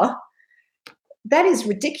remember, that is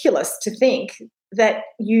ridiculous to think that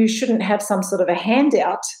you shouldn't have some sort of a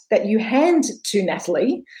handout that you hand to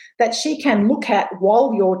Natalie that she can look at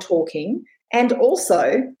while you're talking, and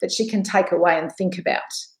also that she can take away and think about.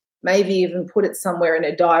 Maybe even put it somewhere in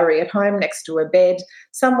her diary at home next to her bed,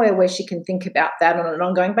 somewhere where she can think about that on an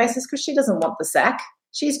ongoing basis, because she doesn't want the sack.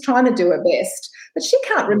 She's trying to do her best. but she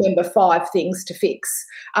can't remember 5 things to fix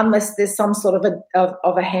unless there's some sort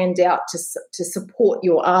of a handout to support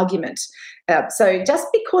your argument. So just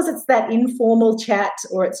because it's that informal chat,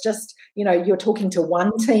 or it's just, you're talking to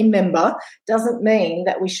one team member, doesn't mean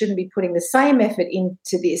that we shouldn't be putting the same effort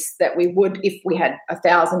into this that we would if we had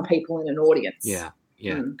 1,000 people in an audience. Yeah.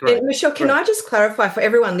 Great. And Michelle, can I just clarify for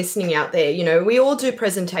everyone listening out there, we all do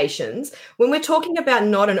presentations. When we're talking about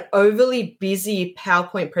not an overly busy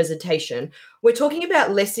PowerPoint presentation, we're talking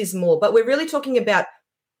about less is more, but we're really talking about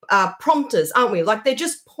prompters, aren't we? Like they're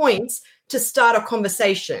just points to start a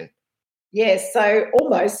conversation. Yes, so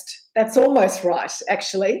that's almost right,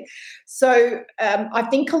 actually. So I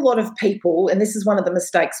think a lot of people, and this is one of the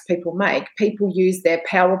mistakes people make, people use their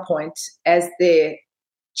PowerPoint as their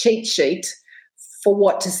cheat sheet for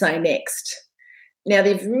what to say next. Now,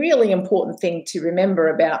 the really important thing to remember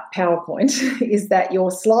about PowerPoint is that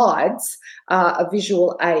your slides are a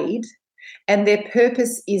visual aid, and their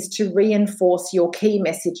purpose is to reinforce your key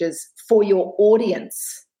messages for your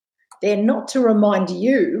audience. They're not to remind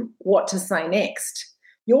you what to say next.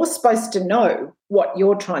 You're supposed to know what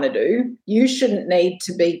you're trying to do. You shouldn't need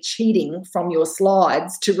to be cheating from your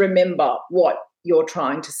slides to remember what you're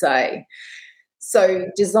trying to say. So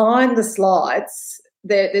design the slides.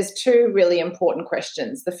 There's 2 really important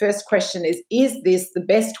questions. The first question is this the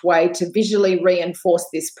best way to visually reinforce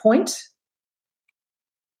this point?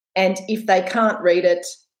 And if they can't read it,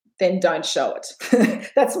 then don't show it.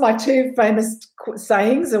 That's my 2 famous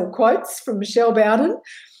sayings or quotes from Michelle Bowden.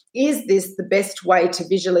 Is this the best way to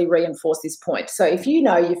visually reinforce this point? So if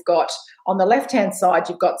you've got, on the left-hand side,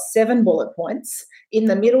 you've got 7 bullet points. In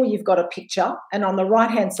the middle, you've got a picture. And on the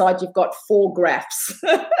right-hand side, you've got 4 graphs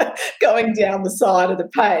going down the side of the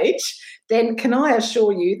page. Then can I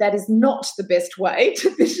assure you that is not the best way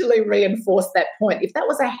to visually reinforce that point. If that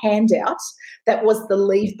was a handout, that was the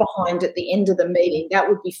leave behind at the end of the meeting, that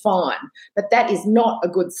would be fine. But that is not a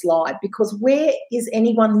good slide, because where is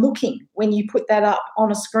anyone looking when you put that up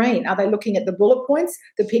on a screen? Are they looking at the bullet points,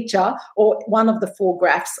 the picture, or one of the 4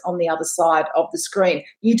 graphs on the other side of the screen?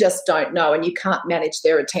 You just don't know, and you can't manage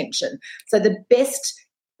their attention. So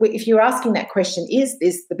if you're asking that question, is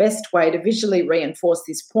this the best way to visually reinforce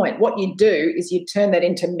this point? What you do is you turn that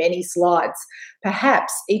into many slides.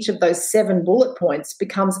 Perhaps each of those 7 bullet points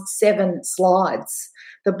becomes 7 slides.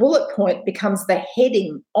 The bullet point becomes the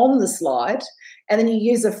heading on the slide, and then you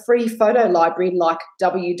use a free photo library like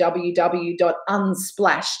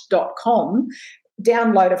www.unsplash.com,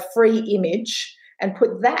 download a free image and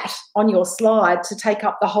put that on your slide to take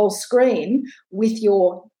up the whole screen with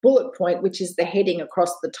your bullet point, which is the heading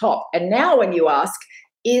across the top. And now when you ask,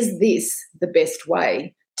 is this the best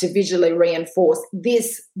way to visually reinforce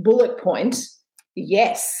this bullet point?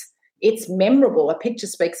 Yes, it's memorable. A picture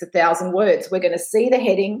speaks 1,000 words. We're going to see the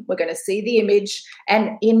heading, we're going to see the image,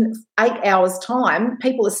 and in 8 hours' time,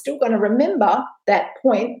 people are still going to remember that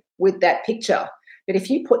point with that picture. But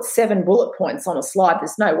if you put 7 bullet points on a slide,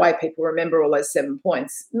 there's no way people remember all those 7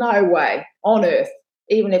 points. No way on earth,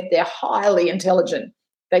 even if they're highly intelligent.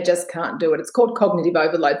 They just can't do it. It's called cognitive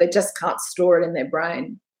overload. They just can't store it in their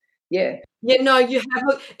brain. Yeah. Yeah, no, you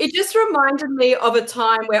have. It just reminded me of a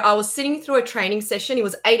time where I was sitting through a training session. It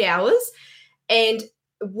was 8 hours, and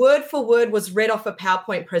word for word was read off a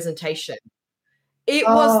PowerPoint presentation. It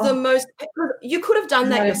was the most, you could have done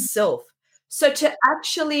that yourself. So to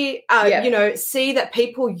actually, see that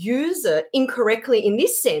people use it incorrectly in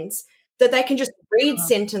this sense, that they can just read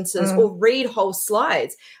sentences or read whole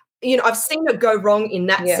slides. I've seen it go wrong in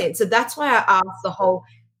that sense. So that's why I asked the whole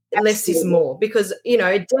less is more, because,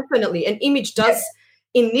 definitely an image does,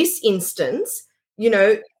 in this instance,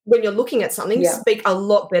 when you're looking at something, speak a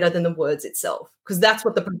lot better than the words itself, because that's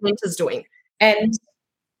what the presenter's doing. And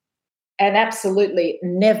absolutely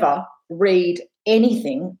never read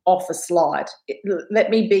anything off a slide. Let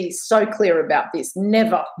me be so clear about this.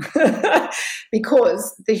 Never.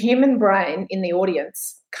 Because the human brain in the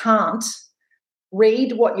audience can't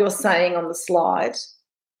read what you're saying on the slide,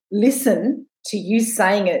 listen to you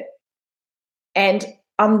saying it, and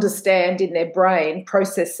understand in their brain,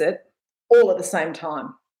 process it all at the same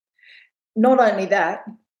time. Not only that,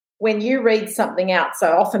 when you read something out,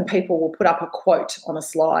 so often people will put up a quote on a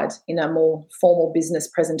slide in a more formal business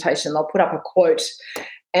presentation. They'll put up a quote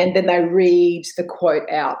and then they read the quote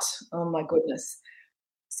out. Oh, my goodness.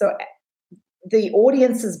 So the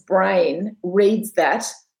audience's brain reads that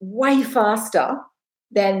way faster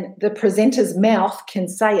than the presenter's mouth can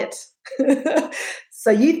say it.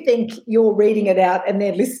 So you think you're reading it out and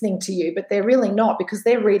they're listening to you, but they're really not, because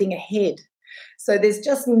they're reading ahead. So there's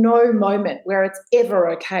just no moment where it's ever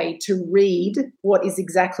okay to read what is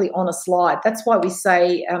exactly on a slide. That's why we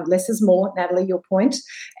say less is more, Natalie, your point,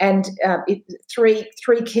 and three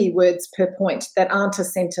key words per point that aren't a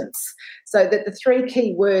sentence, so that the 3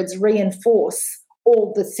 key words reinforce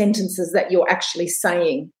all the sentences that you're actually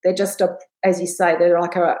saying. They're just, as you say, they're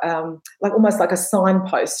like almost like a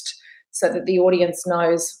signpost, so that the audience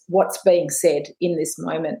knows what's being said in this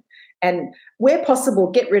moment. And where possible,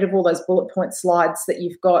 get rid of all those bullet point slides that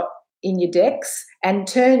you've got in your decks and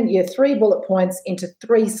turn your 3 bullet points into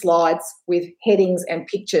 3 slides with headings and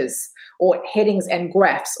pictures, or headings and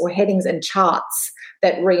graphs, or headings and charts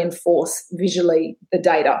that reinforce visually the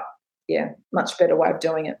data. Yeah, much better way of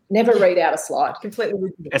doing it. Never read out a slide. Completely.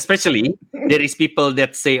 Especially, there is people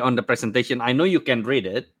that say on the presentation, I know you can read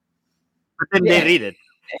it, but then they read it.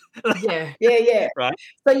 Yeah. Right.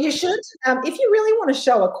 So you should, if you really want to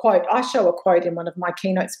show a quote, I show a quote in one of my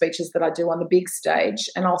keynote speeches that I do on the big stage,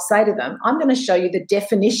 and I'll say to them, I'm going to show you the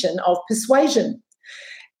definition of persuasion.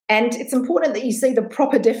 And it's important that you see the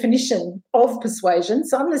proper definition of persuasion.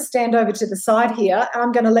 So I'm going to stand over to the side here and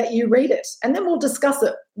I'm going to let you read it. And then we'll discuss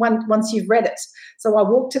it once you've read it. So I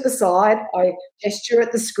walk to the side, I gesture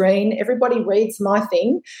at the screen, everybody reads my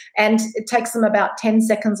thing, and it takes them about 10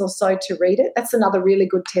 seconds or so to read it. That's another really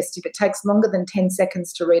good test. If it takes longer than 10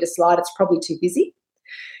 seconds to read a slide, it's probably too busy.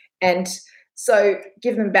 And so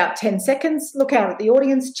give them about 10 seconds, look out at the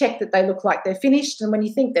audience, check that they look like they're finished, and when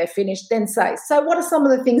you think they're finished, then say, so what are some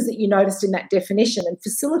of the things that you noticed in that definition, and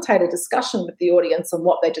facilitate a discussion with the audience on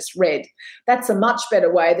what they just read. That's a much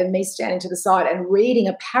better way than me standing to the side and reading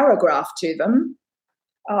a paragraph to them.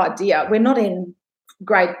 Oh dear, we're not in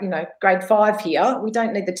grade 5 here. We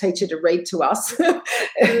don't need the teacher to read to us.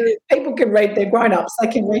 People can read, they're grown-ups, they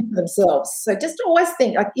can read for themselves. So just always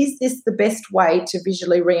think, like, is this the best way to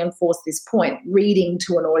visually reinforce this point? Reading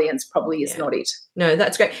to an audience probably is not it. No,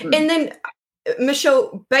 that's great. And then,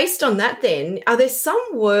 Michelle, based on that then, are there some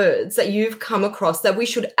words that you've come across that we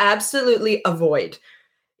should absolutely avoid?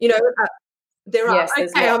 There are. Yes,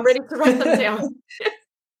 okay, I'm ready to write them down.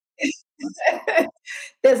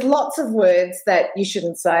 There's lots of words that you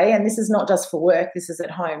shouldn't say, and this is not just for work, this is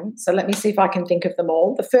at home. So let me see if I can think of them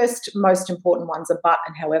all. The first most important ones are but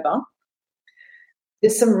and however.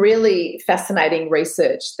 There's some really fascinating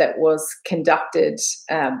research that was conducted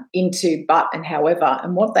into but and however,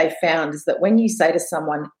 and what they found is that when you say to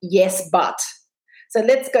someone, yes, but, so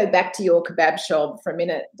let's go back to your kebab shop for a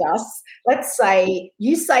minute, Dus. Let's say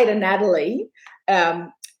you say to Natalie,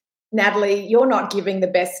 Natalie, you're not giving the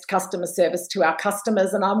best customer service to our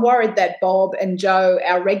customers, and I'm worried that Bob and Joe,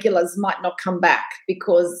 our regulars, might not come back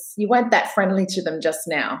because you weren't that friendly to them just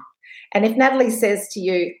now. And if Natalie says to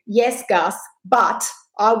you, yes, Gus, but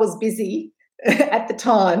I was busy at the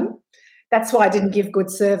time, that's why I didn't give good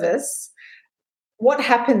service, what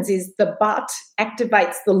happens is the but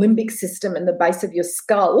activates the limbic system in the base of your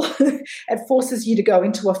skull. It forces you to go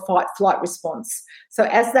into a fight-flight response. So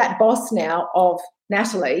as that boss now of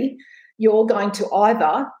Natalie, you're going to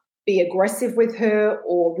either be aggressive with her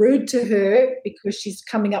or rude to her because she's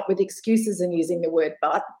coming up with excuses and using the word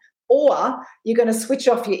but, or you're going to switch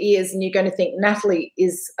off your ears and you're going to think Natalie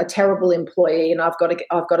is a terrible employee and I've got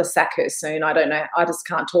to sack her soon. I don't know. I just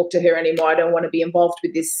can't talk to her anymore. I don't want to be involved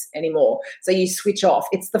with this anymore. So you switch off.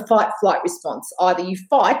 It's the fight-flight response. Either you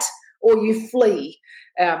fight or you flee.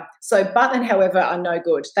 So but and however are no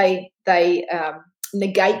good. They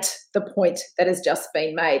negate the point that has just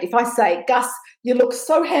been made. If I say, Gus, you look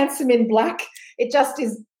so handsome in black, it just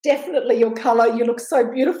is definitely your colour. You look so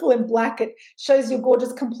beautiful in black. It shows your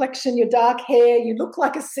gorgeous complexion, your dark hair. You look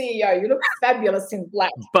like a CEO. You look fabulous in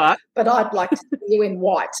black. But I'd like to see you in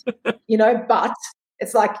white. But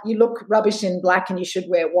it's like you look rubbish in black and you should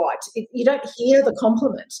wear white. You don't hear the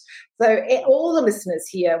compliment. So all the listeners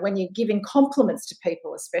here, when you're giving compliments to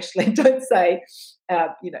people especially, don't say,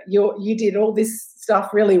 you did all this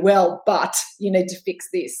stuff really well, but you need to fix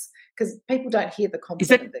this, because people don't hear the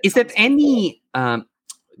compliment. Is that any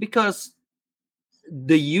because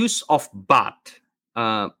the use of but,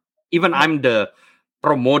 even I'm the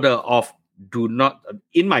promoter of do not,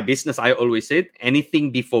 in my business I always say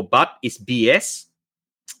anything before but is BS.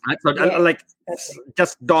 So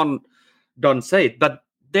just don't say it. But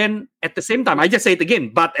then at the same time, I just say it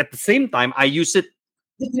again. But at the same time, I use it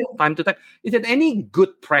time to time. Is there any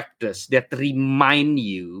good practice that remind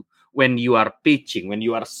you when you are pitching, when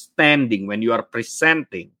you are standing, when you are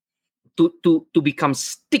presenting, to become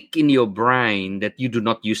stick in your brain that you do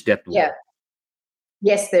not use that word? Yeah.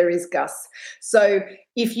 Yes, there is, Gus. So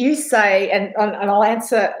if you say, and I'll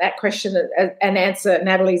answer that question and answer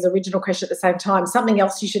Natalie's original question at the same time, something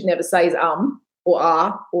else you should never say is or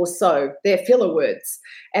are or so. They're filler words.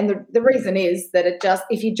 And the reason is that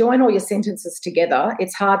if you join all your sentences together,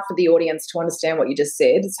 it's hard for the audience to understand what you just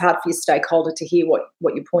said. It's hard for your stakeholder to hear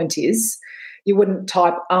what your point is. You wouldn't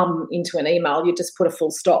type into an email. You just put a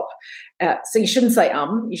full stop. So you shouldn't say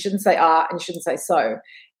you shouldn't say are, and you shouldn't say so.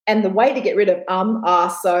 And the way to get rid of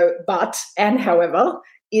are, so, but, and however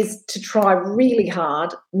is to try really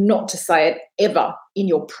hard not to say it ever in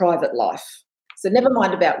your private life. So never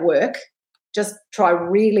mind about work. Just try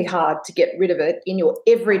really hard to get rid of it in your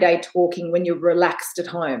everyday talking when you're relaxed at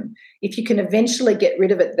home. If you can eventually get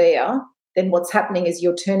rid of it there, then what's happening is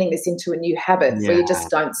you're turning this into a new habit where you just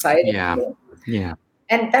don't say it anymore. Yeah.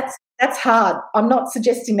 And that's hard. I'm not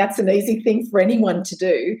suggesting that's an easy thing for anyone to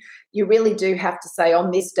do. You really do have to say,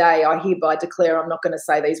 on this day, I hereby declare I'm not going to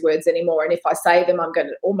say these words anymore. And if I say them, I'm going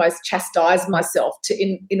to almost chastise myself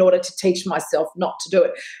in order to teach myself not to do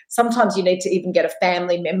it. Sometimes you need to even get a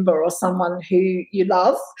family member or someone who you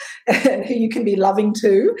love and who you can be loving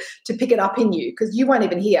to pick it up in you, because you won't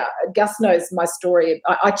even hear. Gus knows my story.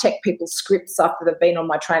 I check people's scripts after they've been on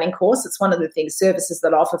my training course. It's one of the services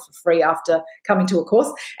that I offer for free after coming to a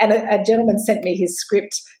course. And a gentleman sent me his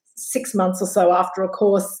script 6 months or so after a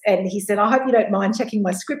course, and he said, I hope you don't mind checking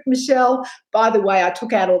my script, Michelle. By the way, I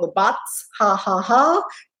took out all the buts, ha, ha, ha,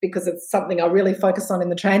 because it's something I really focus on in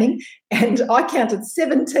the training. And I counted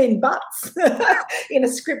 17 buts in a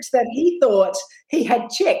script that he thought he had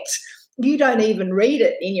checked. You don't even read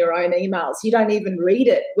it in your own emails. You don't even read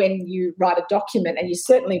it when you write a document, and you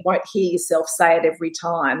certainly won't hear yourself say it every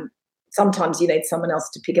time. Sometimes you need someone else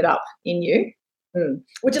to pick it up in you.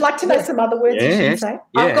 Would you like to know some other words you should say?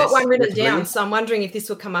 I've got one written down, so I'm wondering if this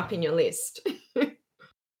will come up in your list.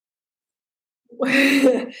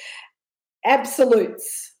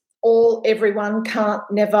 Absolutes. All, everyone, can't,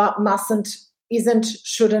 never, mustn't, isn't,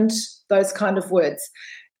 shouldn't, those kind of words.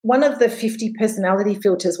 One of the 50 personality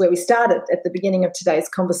filters where we started at the beginning of today's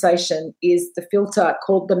conversation is the filter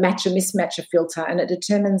called the matcher-mismatcher filter, and it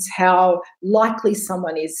determines how likely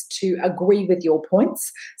someone is to agree with your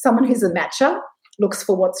points. Someone who's a matcher looks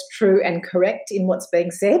for what's true and correct in what's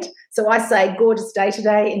being said. So I say, gorgeous day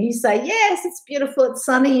today, and you say, yes, it's beautiful, it's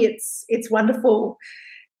sunny, it's wonderful.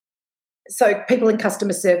 So people in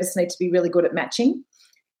customer service need to be really good at matching.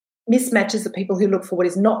 Mismatchers are people who look for what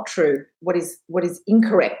is not true, what is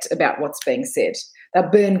incorrect about what's being said. They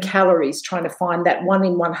burn calories trying to find that 1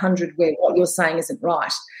 in 100 where what you're saying isn't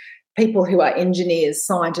right. People who are engineers,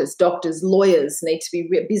 scientists, doctors, lawyers need to be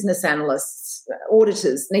business analysts,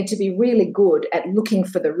 auditors need to be really good at looking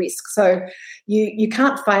for the risk. So you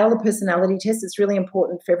can't fail a personality test. It's really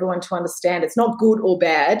important for everyone to understand it's not good or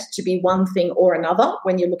bad to be one thing or another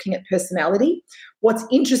when you're looking at personality. What's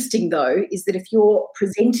interesting, though, is that if you're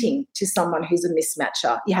presenting to someone who's a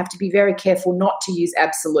mismatcher, you have to be very careful not to use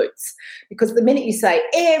absolutes, because the minute you say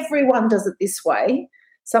everyone does it this way,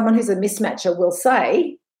 someone who's a mismatcher will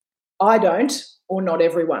say, I don't, or not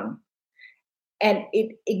everyone. And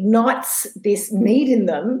it ignites this need in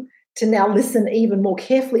them to now listen even more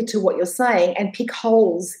carefully to what you're saying and pick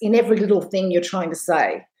holes in every little thing you're trying to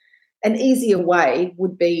say. An easier way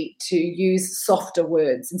would be to use softer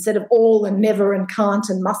words. Instead of all and never and can't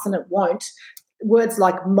and mustn't and won't, words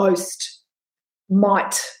like most,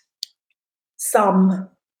 might, some,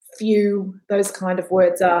 few, those kind of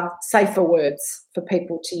words are safer words for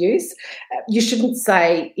people to use. You shouldn't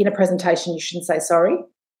say, in a presentation, you shouldn't say sorry.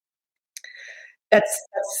 That's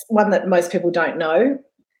one that most people don't know.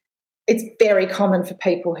 It's very common for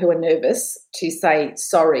people who are nervous to say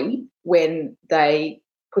sorry when they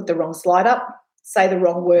put the wrong slide up, say the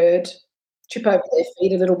wrong word, trip over their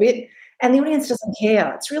feet a little bit, and the audience doesn't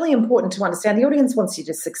care. It's really important to understand the audience wants you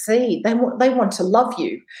to succeed. They want to love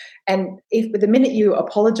you. And if the minute you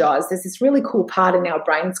apologise, there's this really cool part in our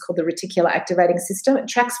brains called the reticular activating system. It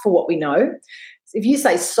tracks for what we know. So if you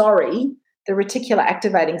say sorry, the reticular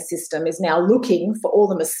activating system is now looking for all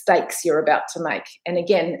the mistakes you're about to make. And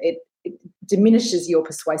again, it diminishes your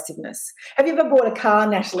persuasiveness. Have you ever bought a car,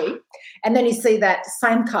 Natalie, and then you see that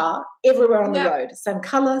same car everywhere on the road, same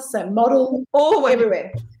colour, same model,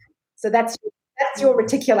 everywhere? So that's your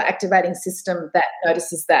reticular activating system that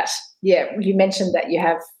notices that. Yeah, you mentioned that you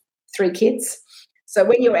have 3 kids. So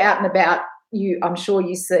when you're out and about, I'm sure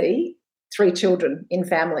you see 3 children in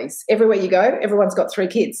families. Everywhere you go, everyone's got 3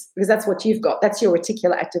 kids because that's what you've got. That's your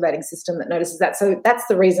reticular activating system that notices that. So that's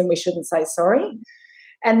the reason we shouldn't say sorry.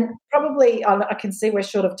 And probably, I can see we're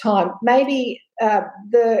short of time, maybe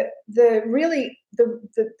the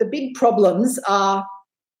big problems are,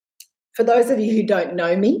 for those of you who don't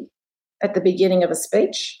know me, at the beginning of a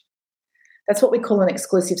speech, that's what we call an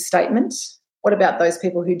exclusive statement. What about those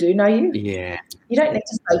people who do know you? Yeah. You don't need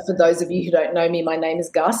to say, for those of you who don't know me, my name is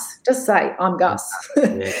Gus. Just say, I'm Gus.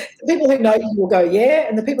 Yeah. The people who know you will go, yeah,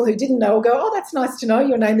 and the people who didn't know will go, oh, that's nice to know,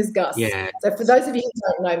 your name is Gus. Yeah. So for those of you who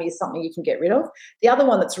don't know me, is something you can get rid of. The other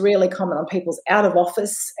one that's really common on people's out of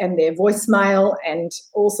office and their voicemail and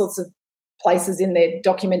all sorts of places in their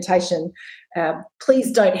documentation,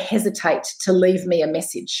 please don't hesitate to leave me a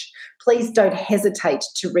message. Please don't hesitate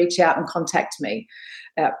to reach out and contact me.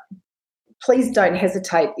 Please don't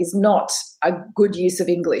hesitate is not a good use of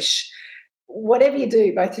English. Whatever you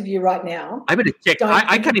do, both of you right now. I better check.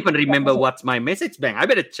 I can't even remember what's my message bank. I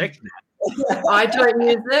better check that. I don't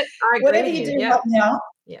use it. I agree. Whatever you do right now.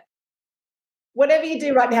 Yeah. Whatever you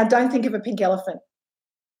do right now, don't think of a pink elephant.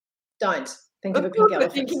 Don't think of a pink elephant. I'm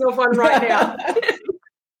thinking of one right now.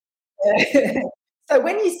 So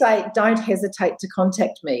when you say don't hesitate to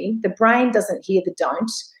contact me, the brain doesn't hear the don't,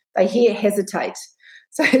 they hear hesitate.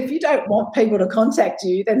 So if you don't want people to contact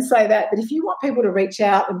you, then say that. But if you want people to reach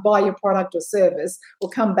out and buy your product or service or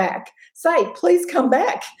come back, say, please come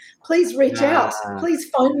back. Please reach out. Please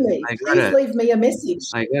phone me. Please leave me a message.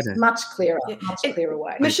 I get it. Much clearer, much clearer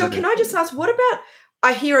way. Michelle, can I just ask, what about,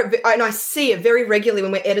 I hear it and I see it very regularly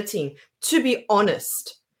when we're editing, to be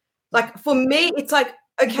honest. Like for me, it's like,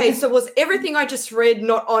 okay, so was everything I just read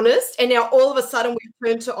not honest? And now all of a sudden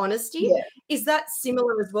we've turned to honesty? Yeah. Is that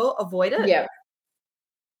similar as well? Avoid it? Yeah.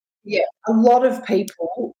 Yeah. A lot of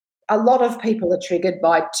people are triggered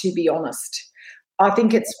by to be honest. I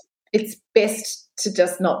think it's best to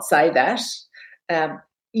just not say that.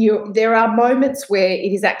 There are moments where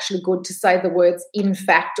it is actually good to say the words in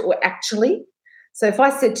fact or actually. So if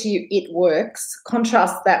I said to you, it works,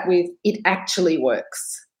 contrast that with it actually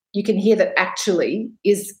works. You can hear that actually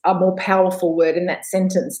is a more powerful word in that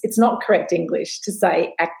sentence. It's not correct English to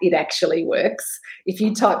say it actually works. If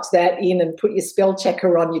you typed that in and put your spell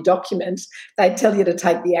checker on your document, they tell you to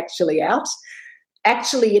take the actually out.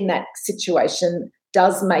 Actually in that situation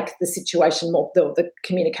does make the situation more, the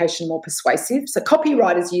communication more persuasive. So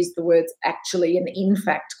copywriters use the words actually and in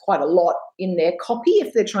fact quite a lot in their copy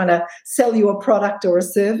if they're trying to sell you a product or a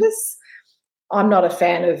service. I'm not a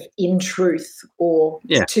fan of in truth or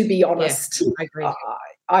to be honest. Yeah, I agree.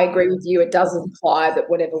 I agree with you. It does imply that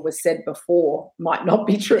whatever was said before might not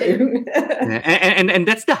be true. and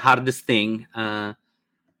that's the hardest thing.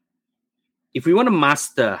 If we want to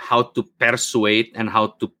master how to persuade and how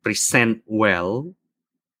to present well,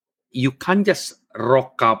 you can't just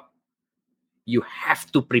rock up. You have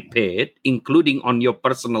to prepare it, including on your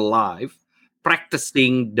personal life,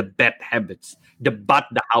 practicing the bad habits, the but,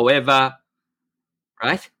 the however,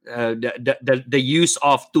 right? The use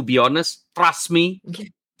of to be honest, trust me.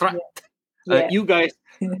 You guys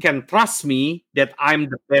can trust me that I'm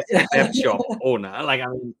the best pet shop owner. Like, I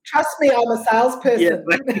mean, trust me, I'm a salesperson.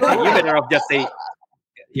 You better off just say,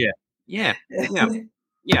 yeah.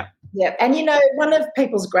 Yeah, and you know, one of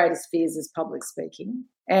people's greatest fears is public speaking,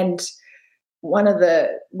 and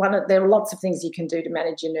there are lots of things you can do to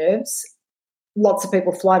manage your nerves. Lots of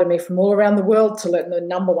people fly to me from all around the world to learn the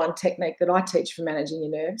number one technique that I teach for managing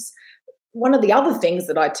your nerves. One of the other things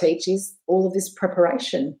that I teach is all of this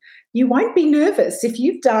preparation. You won't be nervous if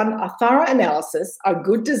you've done a thorough analysis, a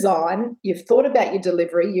good design, you've thought about your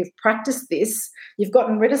delivery, you've practiced this, you've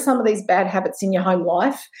gotten rid of some of these bad habits in your home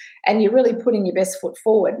life, and you're really putting your best foot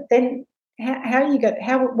forward, then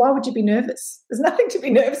why would you be nervous? There's nothing to be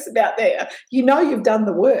nervous about there. You know you've done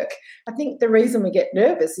the work. I think the reason we get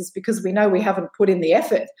nervous is because we know we haven't put in the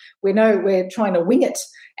effort. We know we're trying to wing it.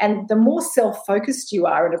 And the more self-focused you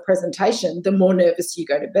are in a presentation, the more nervous you're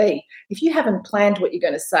going to be. If you haven't planned what you're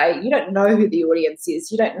going to say, you don't know who the audience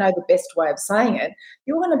is, you don't know the best way of saying it,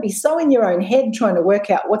 you're going to be so in your own head trying to work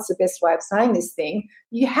out what's the best way of saying this thing.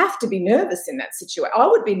 You have to be nervous in that situation. I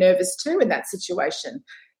would be nervous too in that situation.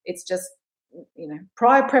 It's just,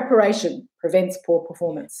 prior preparation prevents poor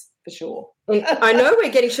performance for sure. I know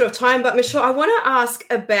we're getting short of time, but Michelle, I want to ask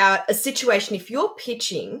about a situation. If you're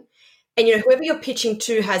pitching and whoever you're pitching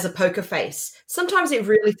to has a poker face, sometimes it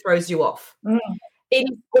really throws you off. When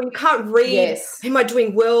you can't read, am I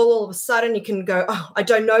doing well? All of a sudden you can go, oh, I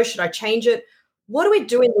don't know, should I change it? What do we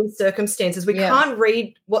do in these circumstances? We can't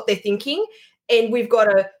read what they're thinking, and we've got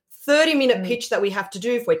a 30-minute pitch that we have to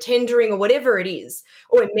do if we're tendering or whatever it is,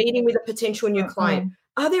 or a meeting with a potential new client.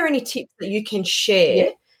 Are there any tips that you can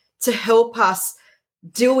share to help us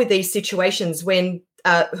deal with these situations when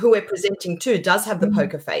who we're presenting to does have the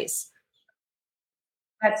poker face?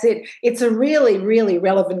 That's it. It's a really, really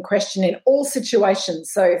relevant question in all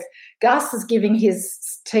situations. So if Gus is giving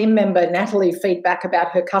his team member, Natalie, feedback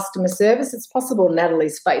about her customer service, it's possible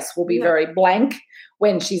Natalie's face will be very blank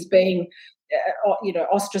when she's being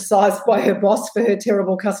ostracized by her boss for her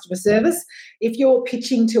terrible customer service. If you're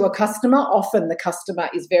pitching to a customer, often the customer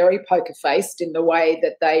is very poker-faced in the way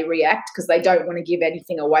that they react because they don't want to give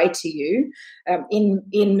anything away to you.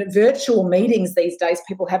 In virtual meetings these days,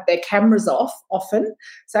 people have their cameras off often.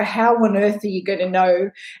 So how on earth are you going to know?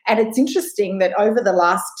 And it's interesting that over the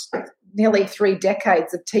last nearly 3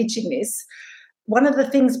 decades of teaching this, one of the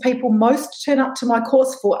things people most turn up to my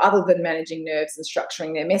course for, other than managing nerves and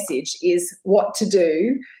structuring their message, is what to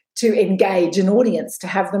do to engage an audience, to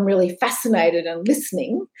have them really fascinated and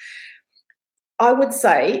listening. I would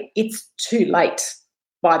say it's too late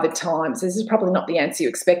by the time, so this is probably not the answer you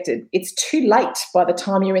expected, it's too late by the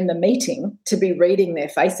time you're in the meeting to be reading their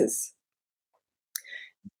faces.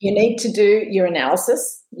 You need to do your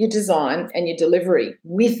analysis, your design, and your delivery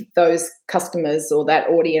with those customers or that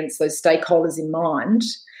audience, those stakeholders in mind.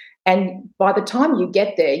 And by the time you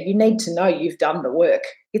get there, you need to know you've done the work.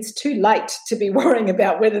 It's too late to be worrying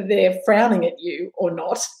about whether they're frowning at you or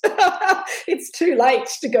not. It's too late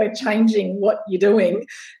to go changing what you're doing.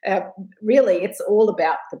 Really, it's all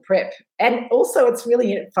about the prep. And also, it's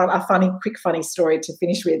really a funny story to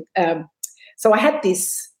finish with. So I had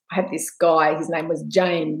this guy, his name was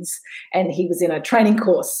James, and he was in a training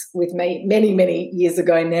course with me many, many years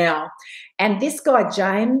ago now. And this guy,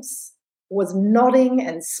 James, was nodding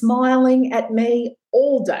and smiling at me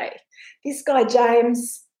all day. This guy,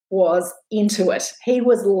 James, was into it. He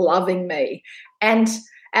was loving me. And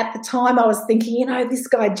at the time I was thinking, this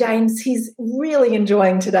guy, James, he's really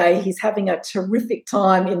enjoying today. He's having a terrific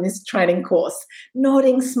time in this training course,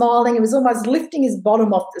 nodding, smiling. He was almost lifting his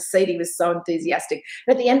bottom off the seat. He was so enthusiastic.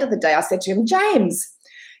 And at the end of the day, I said to him, James,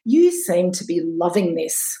 you seem to be loving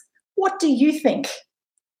this. What do you think?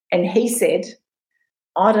 And he said,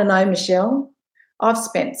 I don't know, Michelle. I've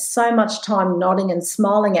spent so much time nodding and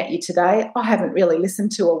smiling at you today. I haven't really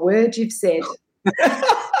listened to a word you've said.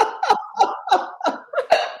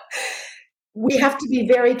 We have to be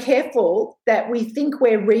very careful that we think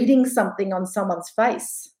we're reading something on someone's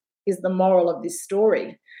face, is the moral of this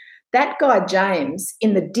story. That guy, James,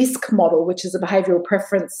 in the DISC model, which is a behavioural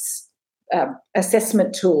preference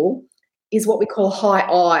assessment tool, is what we call high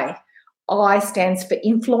I. I stands for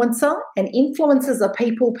influencer, and influencers are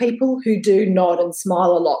people who do nod and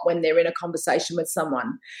smile a lot when they're in a conversation with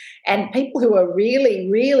someone. And people who are really,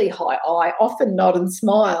 really high I often nod and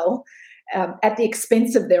smile at the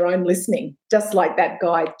expense of their own listening, just like that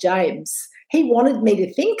guy, James. He wanted me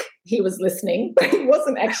to think he was listening, but he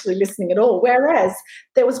wasn't actually listening at all. Whereas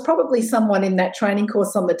there was probably someone in that training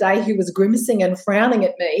course on the day who was grimacing and frowning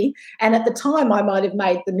at me. And at the time, I might have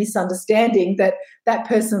made the misunderstanding that that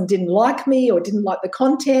person didn't like me or didn't like the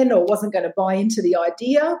content or wasn't going to buy into the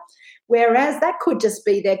idea. Whereas that could just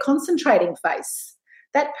be their concentrating face.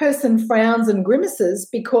 That person frowns and grimaces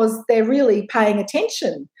because they're really paying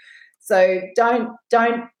attention. So don't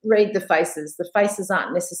read the faces. The faces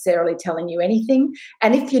aren't necessarily telling you anything.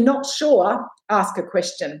 And if you're not sure, ask a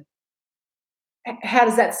question. How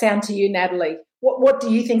does that sound to you, Natalie? What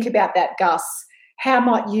do you think about that, Gus? How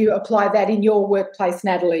might you apply that in your workplace,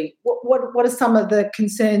 Natalie? What are some of the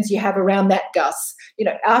concerns you have around that, Gus?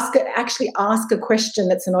 Ask a question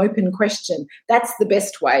that's an open question. That's the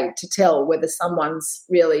best way to tell whether someone's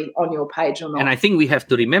really on your page or not. And I think we have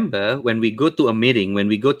to remember, when we go to a meeting, when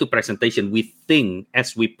we go to presentation, we think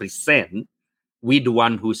as we present, we're the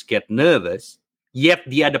one who's get nervous, yet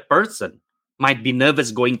the other person might be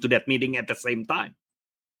nervous going to that meeting at the same time.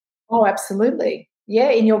 Oh, absolutely.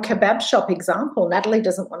 Yeah, in your kebab shop example, Natalie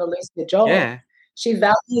doesn't want to lose her job. Yeah. She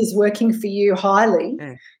values working for you highly.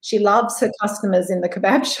 Yeah. She loves her customers in the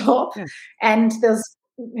kebab shop. Yeah. And there's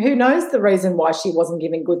who knows the reason why she wasn't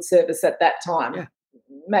giving good service at that time. Yeah.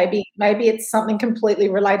 Maybe it's something completely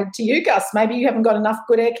related to you, Gus. Maybe you haven't got enough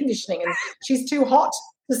good air conditioning and she's too hot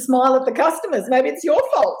to smile at the customers. Maybe it's your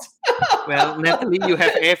fault. Well, Natalie, you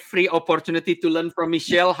have every opportunity to learn from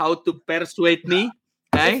Michelle how to persuade me.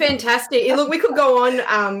 Hey? Fantastic. Look, we could go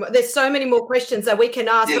on. There's so many more questions that we can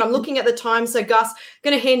ask, but I'm looking at the time. So, Gus,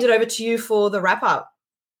 going to hand it over to you for the wrap-up.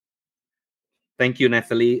 Thank you,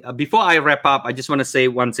 Natalie. Before I wrap up, I just want to say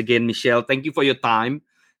once again, Michelle, thank you for your time.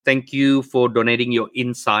 Thank you for donating your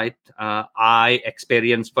insight. I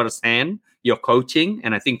experienced firsthand your coaching,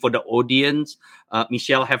 and I think for the audience,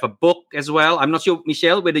 Michelle have a book as well. I'm not sure,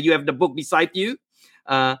 Michelle, whether you have the book beside you.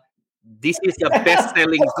 This is a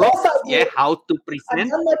best-selling book. Yeah, how to present. I've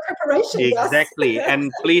done my preparation. Exactly.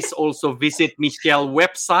 And please also visit Michelle's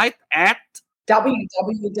website at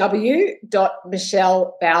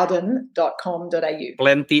www.michellebowden.com.au.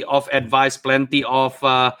 Plenty of advice, plenty of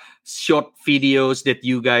short videos that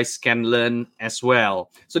you guys can learn as well.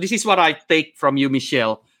 So this is what I take from you,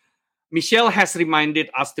 Michelle. Michelle has reminded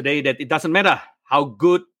us today that it doesn't matter how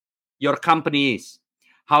good your company is,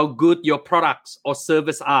 how good your products or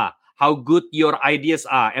service are, how good your ideas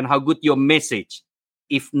are, and how good your message.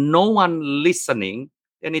 If no one listening,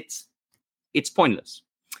 then it's pointless.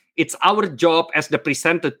 It's our job as the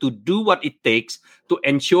presenter to do what it takes to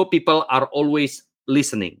ensure people are always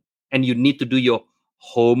listening. And you need to do your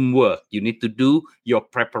homework. You need to do your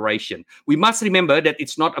preparation. We must remember that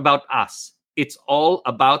it's not about us. It's all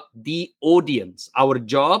about the audience. Our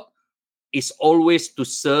job is always to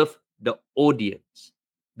serve the audience.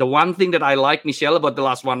 The one thing that I like, Michelle, about the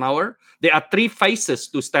last 1 hour, there are 3 phases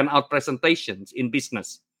to standout presentations in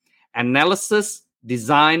business: analysis,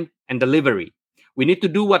 design, and delivery. We need to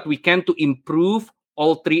do what we can to improve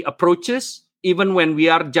all 3 approaches, even when we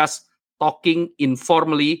are just talking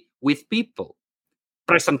informally with people.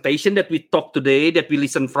 Presentation that we talk today, that we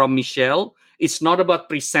listen from Michelle, it's not about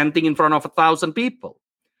presenting in front of 1,000 people.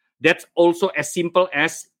 That's also as simple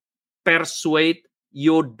as persuade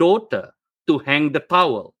your daughter to hang the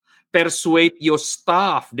towel. Persuade your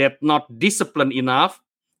staff that not disciplined enough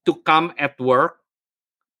to come at work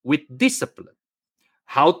with discipline.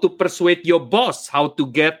 How to persuade your boss, how to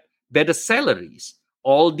get better salaries.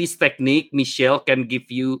 All this technique, Michelle can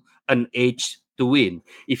give you an edge to win.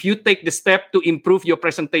 If you take the step to improve your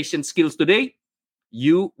presentation skills today,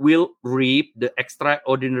 you will reap the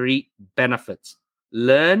extraordinary benefits.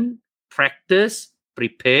 Learn, practice,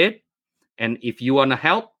 prepare, and if you want to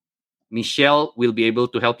help, Michelle will be able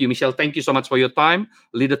to help you. Michelle, thank you so much for your time.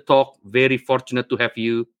 Leader Talk, very fortunate to have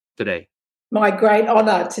you today. My great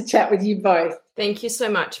honor to chat with you both. Thank you so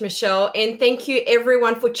much, Michelle. And thank you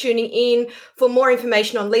everyone for tuning in. For more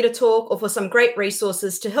information on Leader Talk or for some great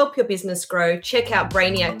resources to help your business grow, check out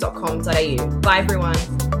brainiac.com.au. Bye everyone.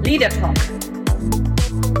 Leader Talk.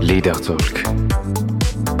 Leader Talk.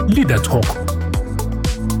 Leader Talk.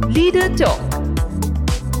 Leader Talk.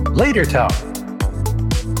 Leader Talk.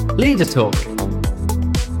 Leader Talk.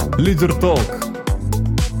 Leader Talk.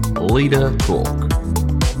 Leader Talk.